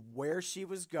knew where she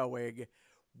was going,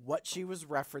 what she was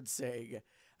referencing,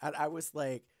 and I was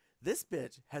like, this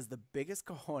bitch has the biggest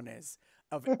cojones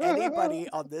of anybody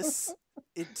on this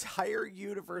entire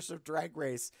universe of Drag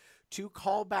Race to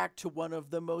call back to one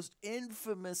of the most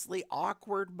infamously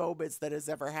awkward moments that has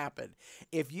ever happened.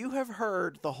 If you have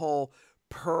heard the whole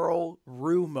Pearl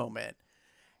Rue moment,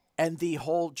 And the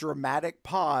whole dramatic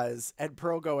pause and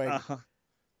Pearl going, Uh-huh.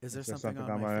 is there Is there something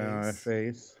on my face?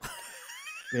 face?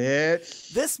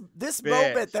 Bitch. This Bitch.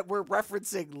 moment that we're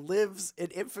referencing lives in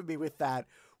infamy with that,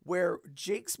 where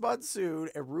Jinx Monsoon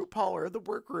and RuPaul are in the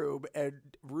workroom and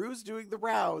Ru's doing the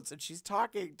rounds and she's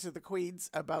talking to the queens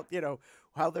about, you know,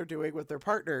 how they're doing with their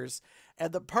partners.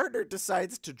 And the partner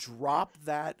decides to drop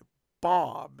that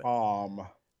bomb.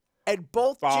 And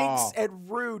both Jinx and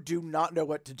Ru do not know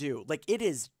what to do. Like, it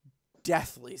is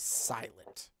deathly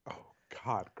silent. Oh,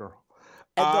 God, girl.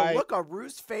 And the look on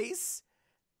Ru's face,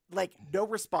 like, no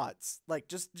response. Like,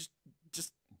 just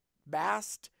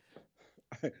masked.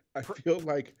 I feel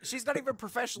like she's not even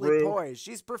professionally poised.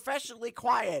 She's professionally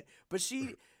quiet, but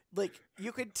she, like,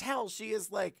 you can tell she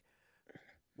is like,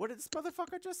 what did this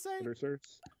motherfucker just say?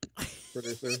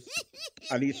 Producers,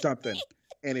 I need something,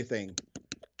 anything.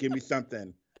 Give me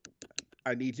something.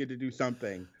 I need you to do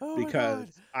something because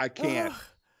I can't.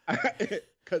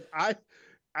 Because I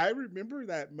remember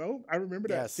that moment. I remember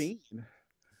that scene.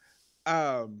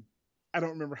 I don't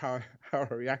remember how I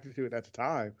reacted to it at the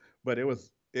time, but it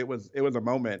was a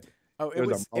moment. Oh, it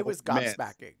was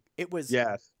gobsmacking. It was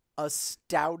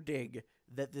astounding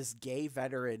that this gay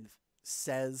veteran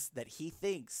says that he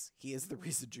thinks he is the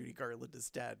reason Judy Garland is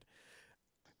dead.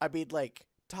 I mean, like,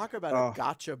 talk about a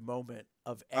gotcha moment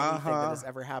of anything that has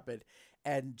ever happened.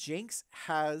 And Jinx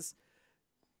has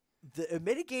the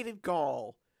unmitigated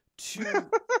gall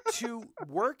to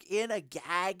work in a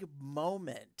gag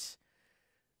moment.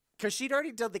 Because she'd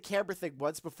already done the camera thing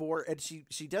once before, and she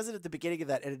does it at the beginning of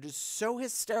that, and it is so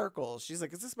hysterical. She's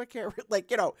like, is this my camera? Like,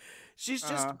 you know, she's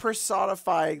just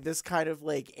personifying this kind of,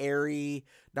 like, airy,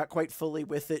 not quite fully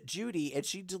with it Judy, and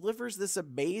she delivers this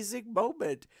amazing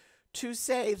moment to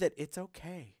say that it's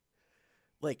okay.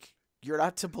 Like, you're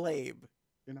not to blame.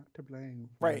 You're not to blame.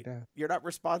 Right. You're not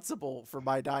responsible for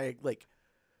my dying. Like,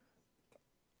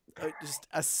 just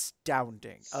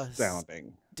astounding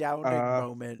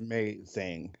moment.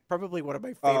 Amazing. Probably one of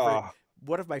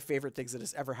my favorite things that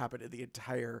has ever happened in the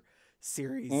entire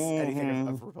series. Anything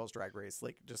of RuPaul's Drag Race.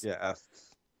 Like, just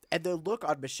and the look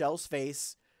on Michelle's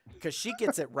face, because she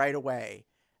gets it right away,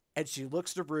 and she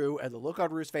looks to Ru, and the look on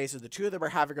Ru's face, and the two of them are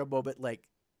having a moment like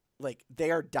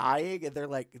they are dying, and they're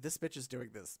like, this bitch is doing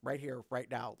this right here, right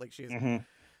now. Like, she's and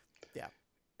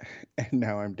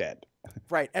now I'm dead.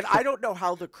 Right. And I don't know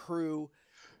how the crew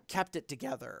kept it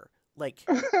together. Like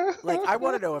I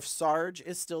want to know if Sarge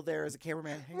is still there as a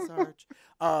cameraman. Hey, Sarge.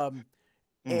 And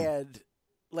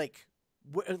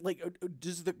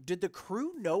did the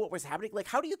crew know what was happening? Like,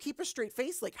 how do you keep a straight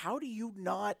face? Like, how do you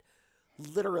not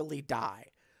literally die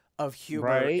of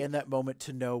humor in that moment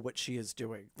to know what she is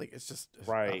doing? Like, it's just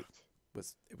it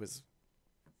was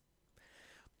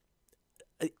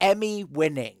Emmy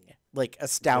winning. Like,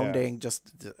 astounding,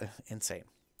 just insane.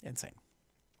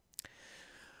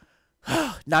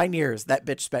 9 years that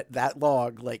bitch spent that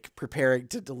long, like, preparing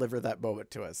to deliver that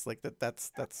moment to us. Like,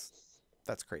 that's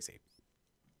crazy.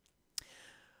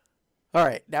 All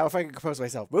right, now if I can compose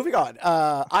myself. Moving on.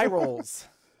 Eye rolls.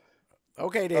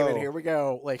 Okay, David, here we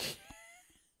go. Like,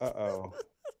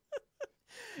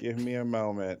 give me a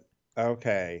moment.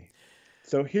 Okay,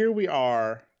 so here we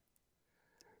are.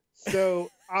 So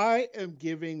I am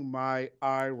giving my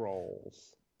eye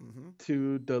rolls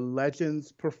to the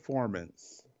Legends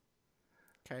performance.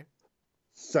 Okay.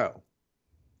 So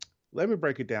let me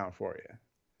break it down for you.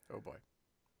 Oh, boy.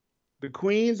 The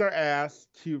queens are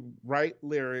asked to write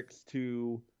lyrics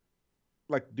to,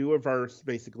 like, do a verse,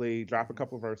 basically, drop a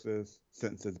couple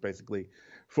sentences, basically,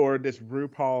 for this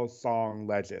RuPaul's song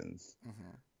Legends.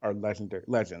 Or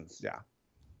Legends, yeah.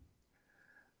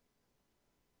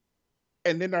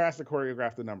 And then they're asked to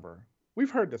choreograph the number. We've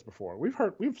heard this before.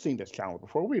 We've seen this challenge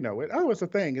before. We know it. Oh, it's a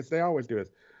thing. They always do it.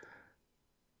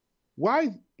 Why,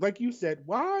 like you said,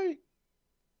 why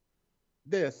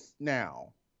this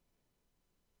now?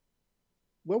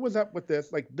 What was up with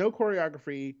this? Like, no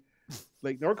choreography,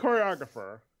 like, no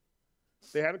choreographer.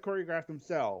 They had to choreograph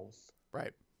themselves.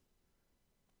 Right.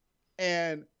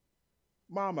 And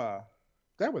Mama,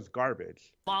 that was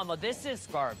garbage. Mama, this is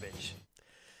garbage.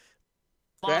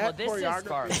 Mama, this is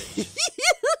garbage.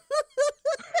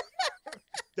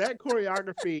 That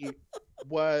choreography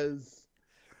was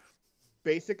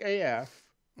basic AF,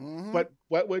 but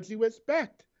what would you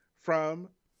expect from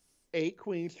 8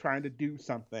 queens trying to do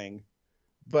something?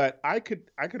 But I could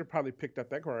have probably picked up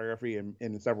that choreography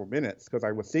in several minutes because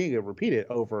I was seeing it repeated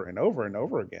over and over and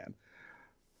over again.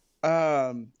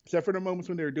 Except for the moments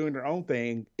when they were doing their own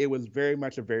thing, it was very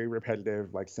much a very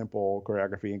repetitive, like, simple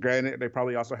choreography. And granted, they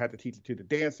probably also had to teach it to the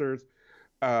dancers,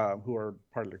 who are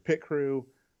part of the pit crew.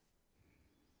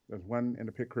 There's one in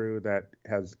the pit crew that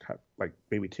has like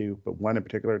maybe two, but one in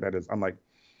particular that is, I'm like,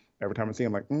 every time I see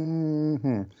him, I'm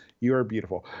like, you are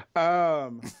beautiful.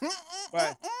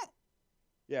 But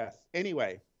yes.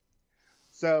 Anyway,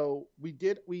 so we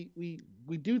do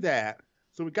that.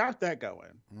 So we got that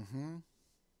going. Mm-hmm.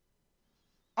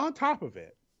 On top of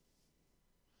it,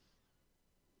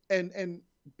 and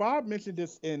Bob mentioned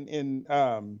this in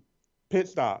Pit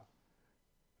Stop,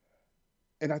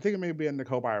 and I think it may be in the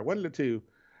COLDR, one of the two.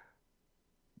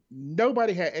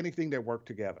 Nobody had anything that worked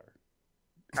together,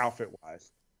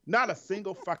 outfit-wise. Not a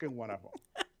single fucking one of them.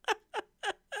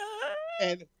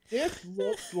 And this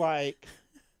looks like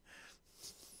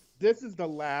this is the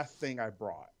last thing I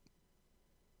brought.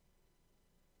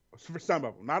 For some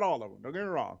of them, not all of them. Don't get me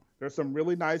wrong. There's some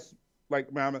really nice, like,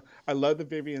 I love the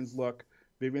Vivian's look.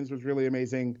 Vivian's was really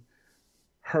amazing.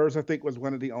 Hers, I think, was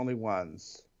one of the only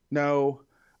ones. No,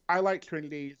 I liked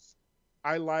Trinity's.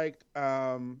 I liked,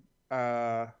 what's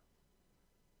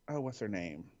her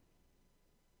name?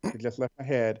 It just left my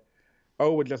head.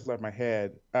 It just left my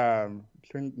head. No.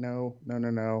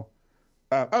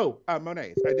 Monet's. I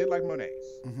did like Monet's.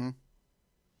 Mm-hmm.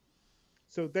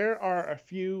 So there are a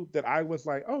few that I was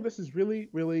like, oh, this is really,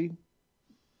 really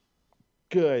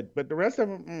good. But the rest of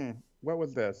them, what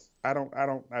was this? I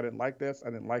didn't like this. I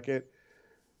didn't like it.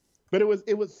 But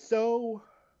it was so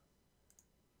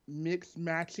mixed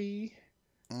matchy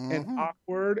and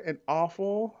awkward and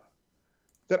awful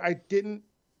that I didn't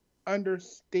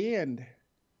understand,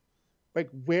 like,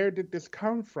 where did this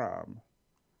come from?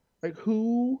 Like,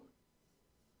 who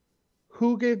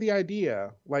gave the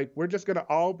idea? Like, we're just gonna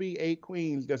all be 8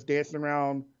 queens just dancing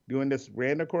around doing this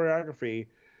random choreography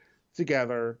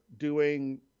together,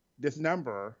 doing this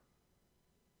number,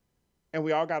 and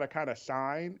we all gotta kind of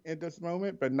shine in this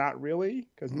moment, but not really,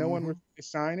 because no one was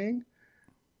shining.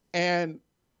 And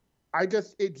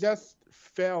it just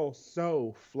fell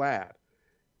so flat.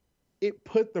 It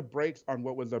put the brakes on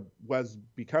what was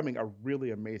becoming a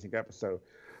really amazing episode.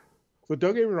 So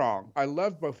don't get me wrong, I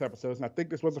loved both episodes, and I think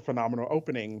this was a phenomenal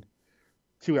opening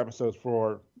 2 episodes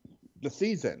for the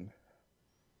season.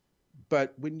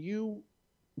 But when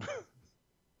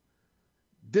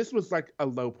this was like a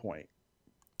low point.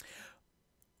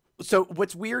 So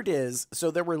what's weird is,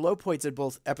 there were low points in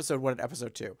both episode 1 and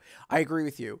episode 2. I agree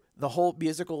with you. The whole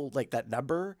musical, like, that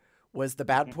number was the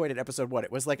bad point in episode 1.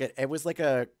 It was like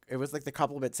the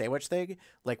compliment sandwich thing,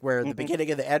 like where the beginning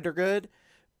and the end are good.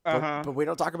 But we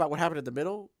don't talk about what happened in the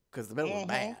middle, because the middle was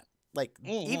bad. Like,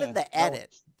 even the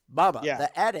edit,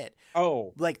 the edit.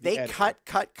 Like, they cut,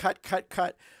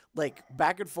 like,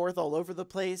 back and forth all over the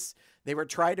place. They were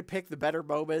trying to pick the better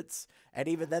moments, and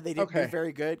even then they didn't do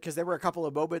very good, because there were a couple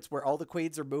of moments where all the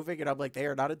queens are moving, and I'm like, they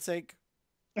are not in sync.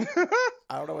 I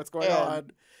don't know what's going on.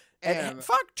 And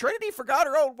fuck, Trinity forgot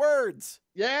her own words.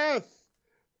 Yes.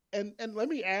 And let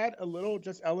me add a little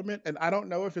just element, and I don't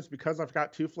know if it's because I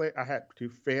had 2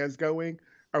 fans going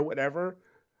or whatever.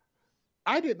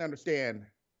 I didn't understand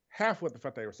half what the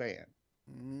fuck they were saying.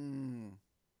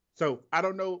 So I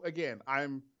don't know. Again, I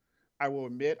will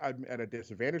admit I'm at a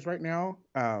disadvantage right now.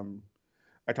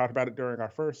 I talked about it during our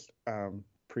first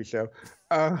pre-show.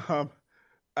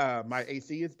 My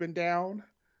AC has been down,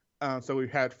 so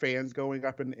we've had fans going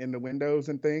up in the windows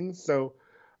and things. So.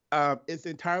 It's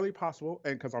entirely possible,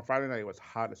 and because on Friday night it was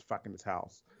hot as fuck in this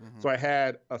house. So I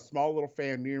had a small little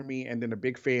fan near me and then a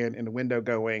big fan in the window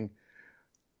going.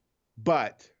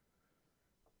 But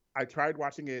I tried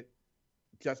watching it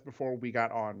just before we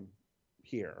got on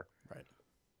here. Right.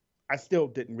 I still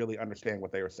didn't really understand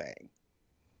what they were saying.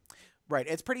 Right.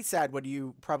 It's pretty sad when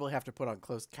you probably have to put on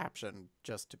closed caption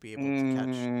just to be able to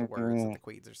catch the words that the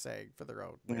queens are saying for their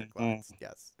own lyric lines.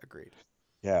 Yes, agreed.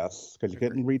 Yes, because you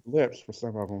couldn't read lips for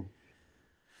some of them.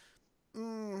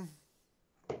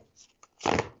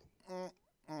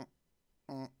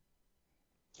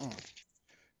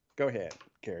 Go ahead,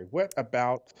 Carrie. What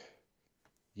about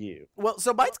you? Well,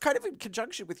 so mine's kind of in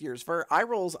conjunction with yours. For eye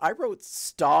rolls, I wrote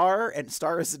star, and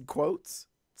star is in quotes.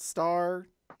 Star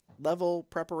level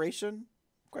preparation?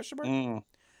 Question mark?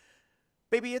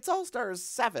 Baby, it's All Stars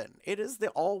 7. It is the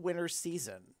all-winner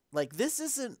season. Like, this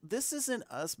isn't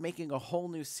us making a whole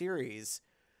new series.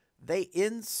 They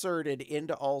inserted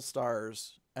into All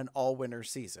Stars an all-winner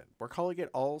season. We're calling it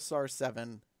All Star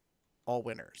 7 All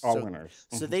Winners. Winners.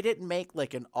 So they didn't make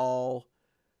like an all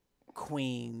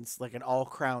queens, like an all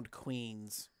crowned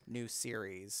queens new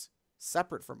series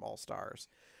separate from All Stars.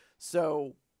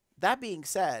 So that being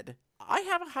said, I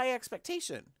have a high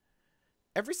expectation.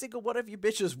 Every single one of you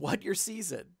bitches won your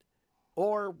season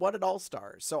or won an All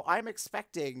Stars. So I'm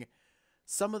expecting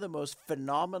some of the most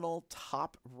phenomenal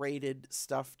top rated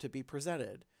stuff to be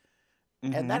presented.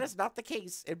 And that is not the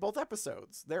case in both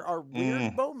episodes. There are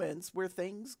weird moments where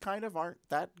things kind of aren't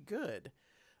that good.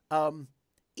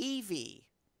 Evie,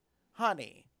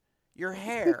 honey, your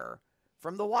hair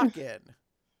from the walk-in.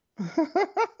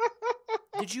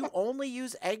 Did you only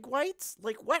use egg whites?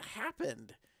 Like, what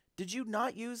happened? Did you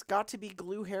not use Got to Be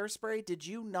Glue hairspray? Did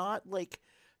you not, like,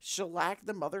 shellac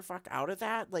the motherfuck out of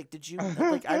that? Like, did you,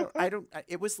 like,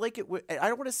 it was like I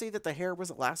don't want to say that the hair was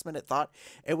a last minute thought.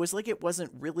 It was like it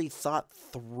wasn't really thought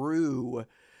through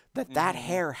that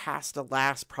hair has to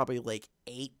last probably like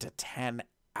 8 to 10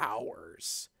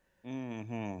 hours.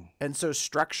 And so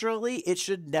structurally, it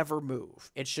should never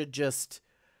move. It should just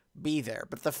be there.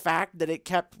 But the fact that it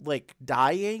kept like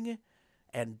dying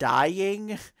and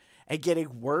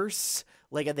getting worse,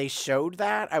 like, and they showed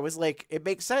that, I was like, it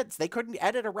makes sense. They couldn't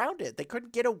edit around it. They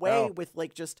couldn't get away with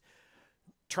like just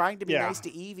trying to be nice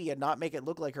to Evie and not make it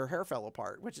look like her hair fell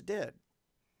apart, which it did.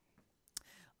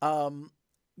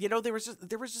 You know, there was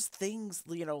just things,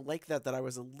 you know, like that I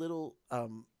was a little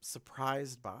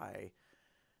surprised by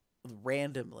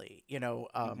randomly, you know,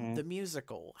 the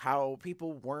musical, how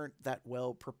people weren't that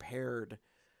well prepared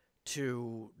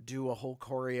to do a whole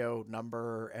choreo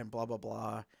number and blah, blah,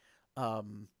 blah.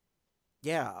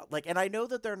 Yeah, like, and I know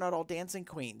that they're not all dancing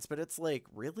queens, but it's like,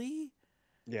 really?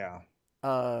 Yeah.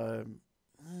 So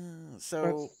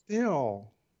but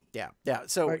still. Yeah.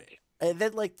 So, like, and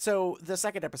then like, so the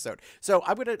second episode. So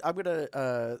I'm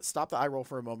gonna stop the eye roll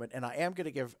for a moment, and I am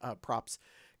gonna give props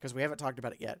because we haven't talked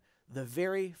about it yet. The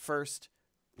very first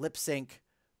lip sync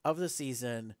of the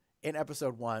season in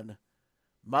episode 1,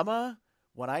 Mama.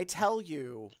 When I tell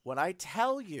you,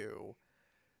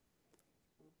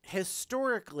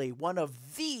 historically one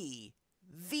of the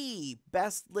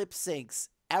best lip syncs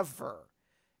ever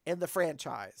in the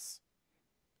franchise.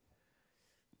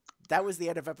 That was the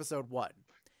end of episode 1.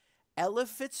 Ella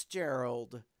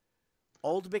Fitzgerald,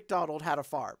 Old MacDonald Had a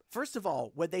Farm. First of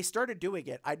all, when they started doing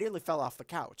it, I nearly fell off the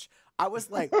couch. I was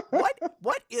like,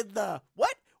 what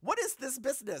is this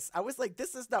business? I was like,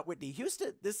 this is not Whitney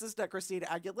Houston. This is not Christina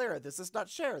Aguilera. This is not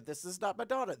Cher. This is not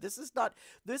Madonna. This is not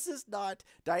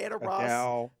Diana Ross.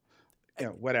 Adele. You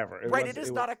know, whatever. It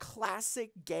is not a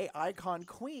classic gay icon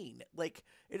queen. Like,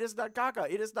 it is not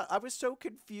Gaga. It is not. I was so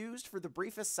confused for the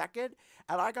briefest second,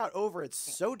 and I got over it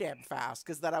so damn fast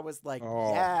because then I was like,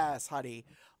 yes, honey,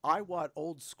 I want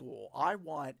old school. I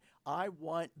want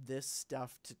this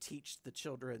stuff to teach the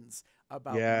children's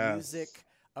about music,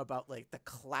 about like the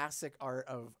classic art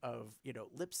of you know,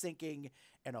 lip syncing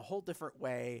in a whole different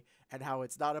way, and how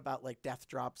it's not about like death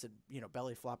drops and, you know,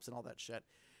 belly flops and all that shit.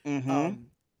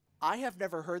 I have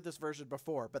never heard this version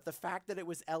before, but the fact that it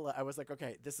was Ella, I was like,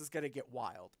 okay, this is gonna get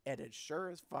wild, and it sure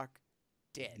as fuck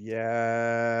did. Yes.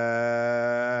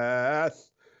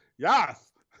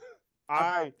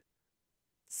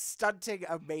 Stunting,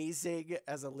 amazing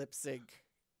as a lip sync.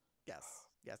 Yes.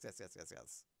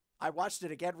 I watched it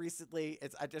again recently.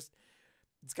 It's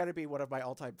got to be one of my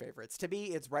all-time favorites. To me,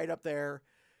 it's right up there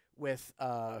with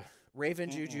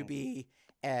Raven Jujubee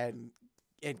and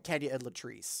Kenya and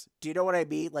Latrice. Do you know what I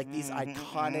mean? Like these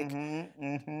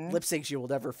iconic lip syncs you will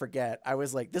never forget. I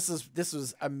was like, this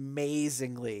was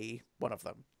amazingly one of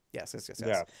them. Yes.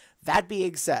 Yeah. That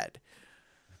being said,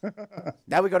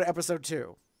 now we go to episode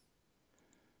 2.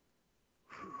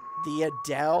 The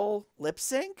Adele lip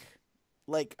sync.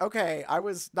 Like, okay, I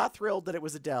was not thrilled that it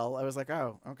was Adele. I was like,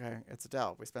 oh, okay, it's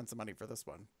Adele. We spent some money for this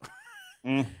one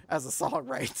as a song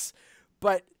rights.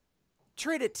 But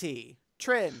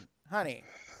Trin, honey,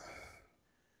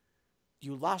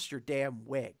 you lost your damn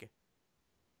wig.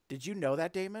 Did you know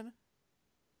that, Damon?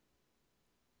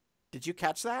 Did you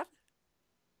catch that?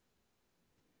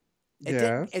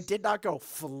 It did not go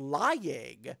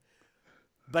flying,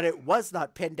 but it was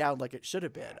not pinned down like it should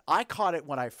have been. I caught it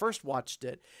when I first watched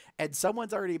it, and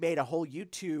someone's already made a whole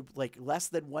YouTube, like, less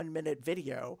than 1 minute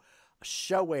video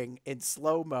showing in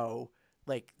slow-mo,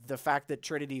 like, the fact that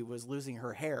Trinity was losing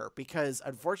her hair, because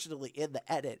unfortunately in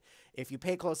the edit, if you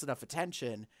pay close enough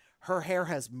attention, her hair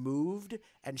has moved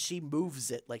and she moves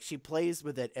it, like she plays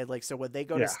with it. And like, so when they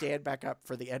go to stand back up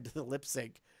for the end of the lip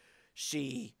sync,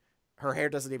 her hair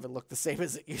doesn't even look the same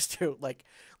as it used to. Like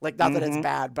not that it's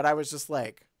bad, but I was just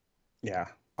like,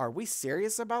 are we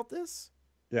serious about this?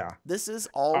 Yeah. This is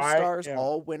all stars,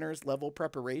 all winners level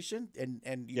preparation.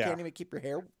 And you can't even keep your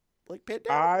hair like pinned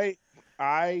down.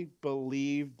 I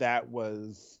believe that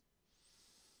was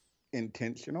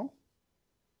intentional.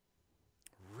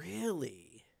 Really?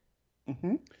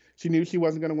 She knew she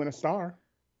wasn't going to win a star.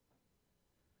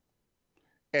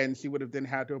 And she would have then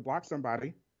had to have blocked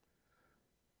somebody.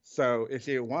 So if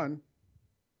she had won,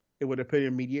 it would have put an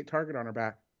immediate target on her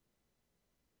back.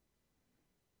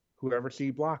 whoever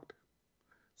she blocked.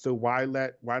 So why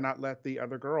not let the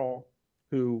other girl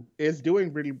who is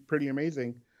doing pretty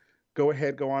amazing go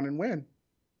on and win?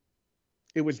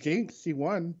 It was Jinx. She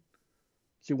won.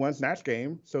 She won Snatch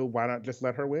Game. So why not just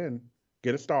let her win?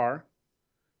 Get a star.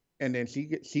 And then she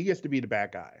gets to be the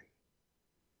bad guy.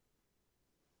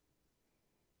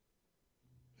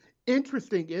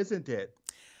 Interesting, isn't it?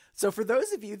 So for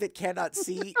those of you that cannot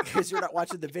see because you're not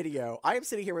watching the video, I am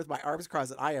sitting here with my arms crossed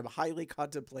and I am highly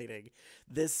contemplating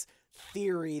this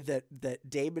theory that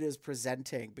Damon is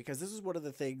presenting, because this is one of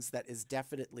the things that is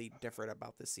definitely different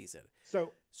about this season.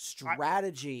 So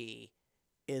strategy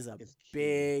is a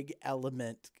big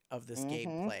element of this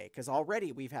gameplay, because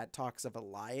already we've had talks of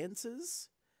alliances.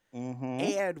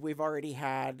 And we've already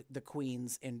had the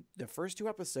queens in the first 2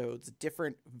 episodes,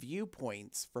 different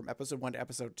viewpoints from episode 1 to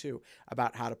episode 2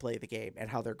 about how to play the game and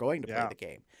how they're going to play the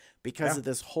game because of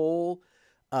this whole.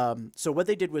 So what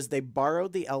they did was they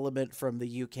borrowed the element from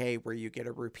the UK where you get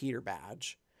a repeater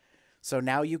badge. So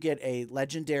now you get a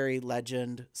legendary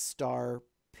legend star,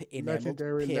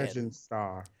 legendary pin. Legend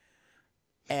star.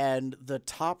 And the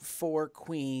top 4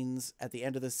 queens at the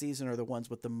end of the season are the ones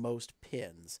with the most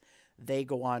pins. They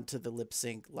go on to the lip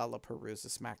sync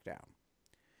Lollapalooza SmackDown.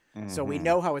 So we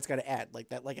know how it's going to end, like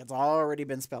that, like it's already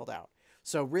been spelled out.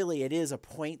 So really it is a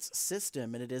points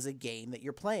system and it is a game that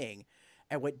you're playing.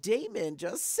 And what Damon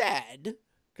just said,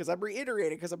 because I'm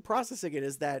reiterating, because I'm processing it,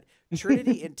 is that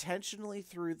Trinity intentionally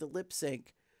threw the lip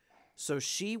sync so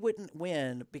she wouldn't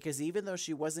win, because even though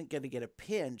she wasn't going to get a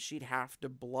pin, she'd have to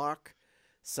block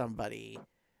somebody.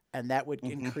 And that would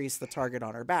increase the target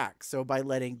on her back. So by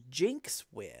letting Jinx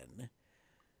win,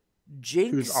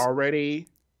 who's already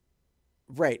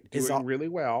doing really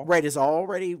well, is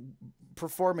already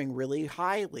performing really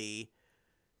highly,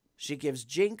 she gives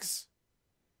Jinx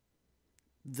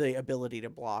the ability to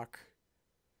block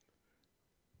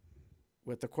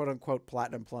with the quote-unquote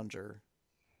platinum plunger.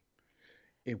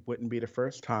 It wouldn't be the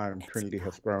first time Trinity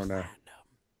has thrown a...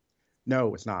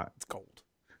 No, it's not. It's gold.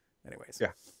 Anyways,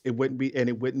 yeah, it wouldn't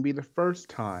be the first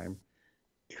time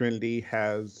Trinity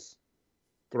has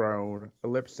thrown a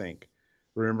lip sync.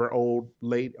 Remember old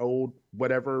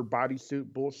whatever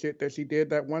bodysuit bullshit that she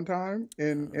did that one time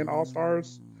in All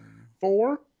Stars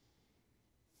 4?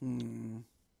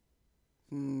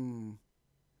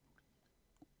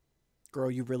 Girl,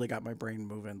 you really got my brain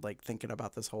moving, like thinking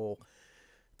about this whole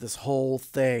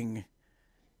thing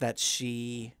that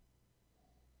she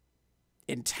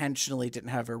intentionally didn't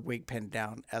have her wig pinned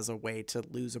down as a way to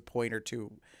lose a point or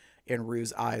 2 in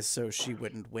Rue's eyes so she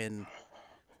wouldn't win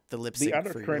the lip sync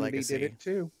for your Trinity legacy. did it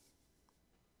too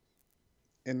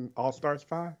in All Stars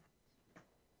 5.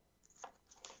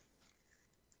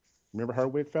 Remember her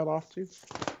wig fell off too?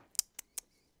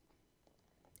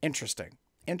 Interesting.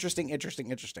 Had It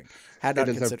not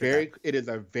is considered that. It is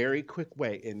a very quick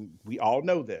way, and we all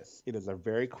know this. It is a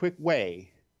very quick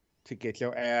way to get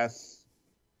your ass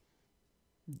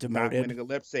demoted. Not winning a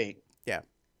lip sync. Yeah.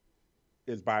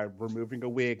 Is by removing a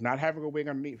wig, not having a wig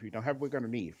underneath. If you don't have a wig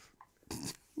underneath.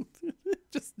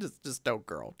 just don't,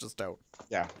 girl. Just don't.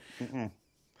 Yeah.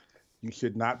 You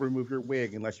should not remove your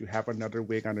wig unless you have another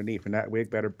wig underneath, and that wig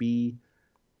better be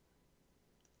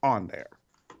on there.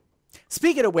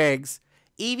 Speaking of wigs,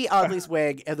 Evie Oddly's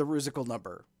wig and the Rusical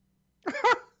number.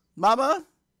 Mama,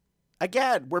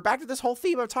 again, we're back to this whole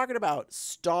theme I'm talking about.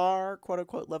 Star,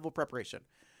 quote-unquote, level preparation.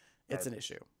 It's an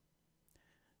issue.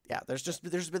 Yeah,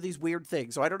 there's been these weird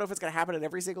things. So I don't know if it's going to happen in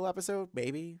every single episode,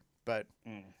 maybe, but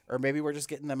or maybe we're just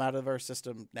getting them out of our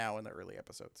system now in the early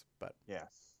episodes. But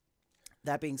yes.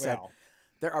 That being said,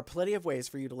 there are plenty of ways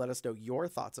for you to let us know your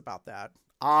thoughts about that.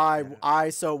 I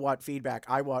so want feedback.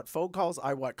 I want phone calls.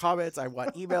 I want comments. I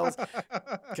want emails.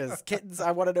 Because kittens,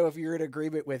 I want to know if you're in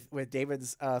agreement with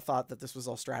David's thought that this was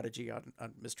all strategy on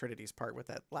Miss Trinity's part with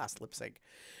that last lip sync.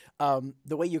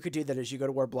 The way you could do that is you go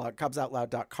to our blog,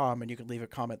 cubsoutloud.com, and you can leave a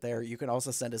comment there. You can also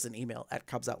send us an email at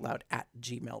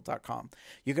cubsoutloud@gmail.com.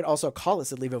 You can also call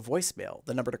us and leave a voicemail.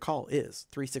 The number to call is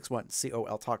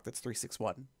 361-COL-TALK. That's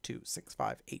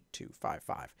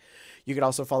 361-265-8255. You can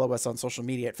also follow us on social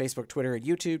media at Facebook, Twitter, and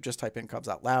YouTube. Just type in Cubs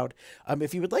Out Loud.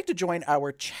 If you would like to join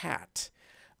our chat,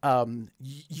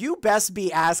 you best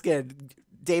be asking...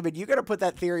 David, you got to put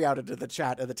that theory out into the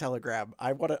chat of the Telegram.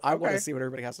 I want to see what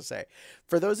everybody has to say.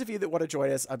 For those of you that want to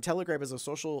join us, Telegram is a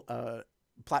social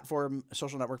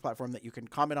social network platform that you can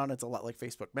comment on. It's a lot like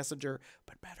Facebook Messenger,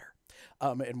 but better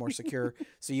and more secure.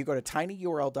 So you go to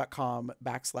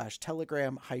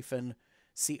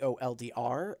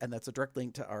tinyurl.com/telegram-COLDR, and that's a direct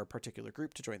link to our particular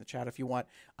group to join the chat if you want.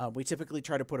 We typically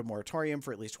try to put a moratorium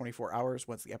for at least 24 hours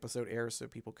once the episode airs so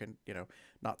people can,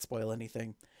 not spoil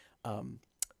anything.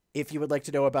 If you would like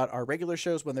to know about our regular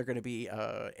shows when they're going to be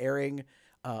airing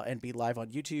and be live on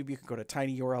YouTube, you can go to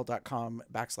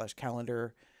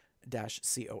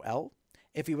tinyurl.com/calendar-col.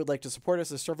 If you would like to support us,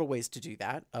 there's several ways to do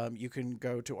that. You can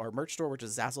go to our merch store, which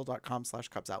is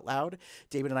zazzle.com/cubsoutloud.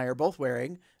 Damon and I are both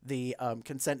wearing the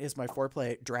Consent is My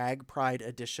Foreplay Drag Pride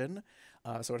Edition.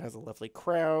 So it has a lovely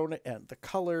crown and the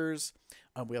colors.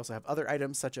 We also have other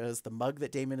items such as the mug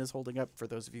that Damon is holding up for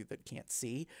those of you that can't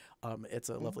see. It's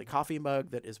a lovely coffee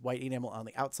mug that is white enamel on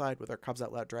the outside with our Cubs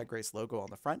Out Loud Drag Race logo on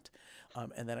the front.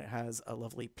 And then it has a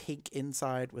lovely pink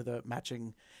inside with a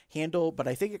matching handle, but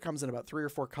I think it comes in about 3 or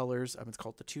 4 colors. It's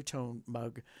called the two-tone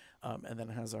mug. And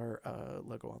then it has our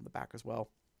logo on the back as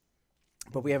well.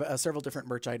 But we have several different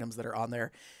merch items that are on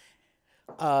there.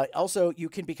 Also, you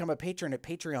can become a patron at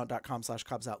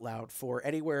patreon.com/cubsoutloud for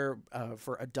anywhere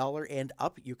for $1 and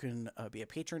up. You can be a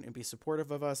patron and be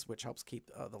supportive of us, which helps keep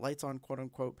the lights on, quote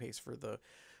unquote, pays for the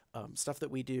stuff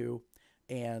that we do.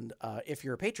 And if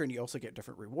you're a patron, you also get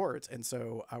different rewards. And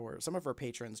so some of our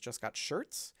patrons just got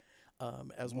shirts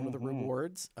as one of the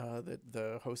rewards that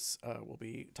the hosts will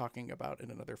be talking about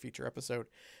in another future episode,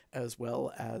 as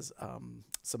well as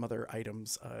some other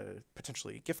items,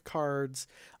 potentially gift cards,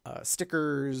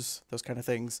 stickers, those kind of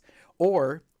things.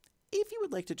 Or if you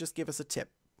would like to just give us a tip,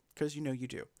 because you know you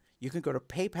do, you can go to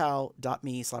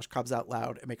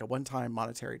paypal.me/cubsoutloud and make a one-time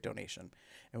monetary donation,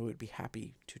 and we would be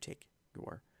happy to take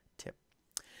your tip.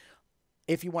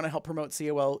 If you want to help promote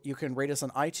COL, you can rate us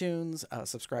on iTunes,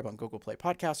 subscribe on Google Play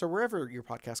Podcasts, or wherever your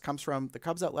podcast comes from. The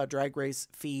Cubs Out Loud Drag Race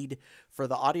feed for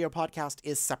the audio podcast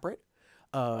is separate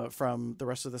from the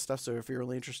rest of the stuff. So if you're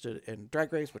really interested in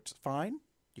Drag Race, which is fine,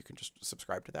 you can just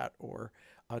subscribe to that or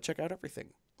check out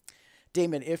everything.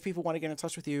 Damon, if people want to get in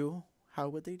touch with you, how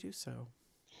would they do so?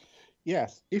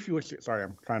 Yes, if you wish to, sorry,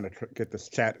 I'm trying to get this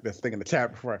thing in the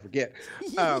chat before I forget.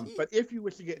 But if you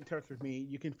wish to get in touch with me,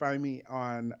 you can find me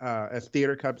on as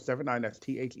Theater Cub 79. That's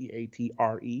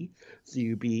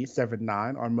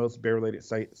TheatreCub79 on most bear-related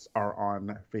sites are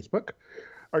on Facebook.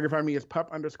 Or you can find me as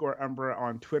pup_Umbra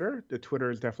on Twitter. The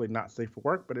Twitter is definitely not safe for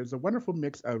work, but it's a wonderful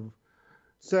mix of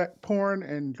porn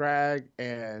and drag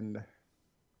and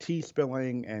tea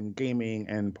spilling and gaming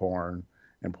and porn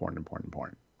and porn and porn and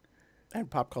porn. And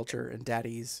pop culture and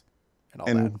daddies and all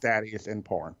and that. And daddies and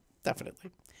porn. Definitely.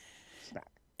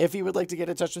 If you would like to get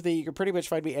in touch with me, you can pretty much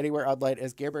find me anywhere online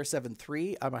as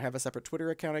GareBear73. I have a separate Twitter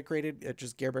account I created. It's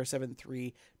just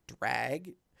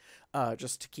GareBear73Drag.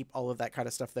 Just to keep all of that kind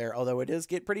of stuff there. Although it is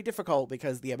get pretty difficult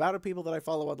because the amount of people that I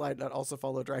follow online that also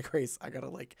follow Drag Race, I gotta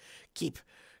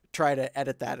try to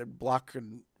edit that and block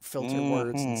and filter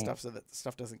words and stuff so that the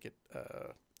stuff doesn't get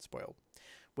spoiled.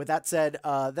 With that said,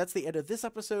 that's the end of this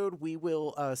episode. We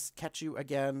will catch you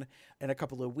again in a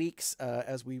couple of weeks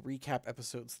as we recap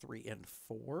episodes 3 and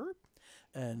 4.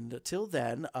 And till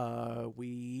then,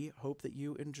 we hope that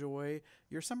you enjoy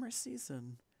your summer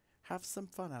season. Have some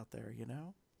fun out there, you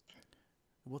know?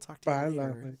 We'll talk to you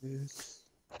later. Bye, loves.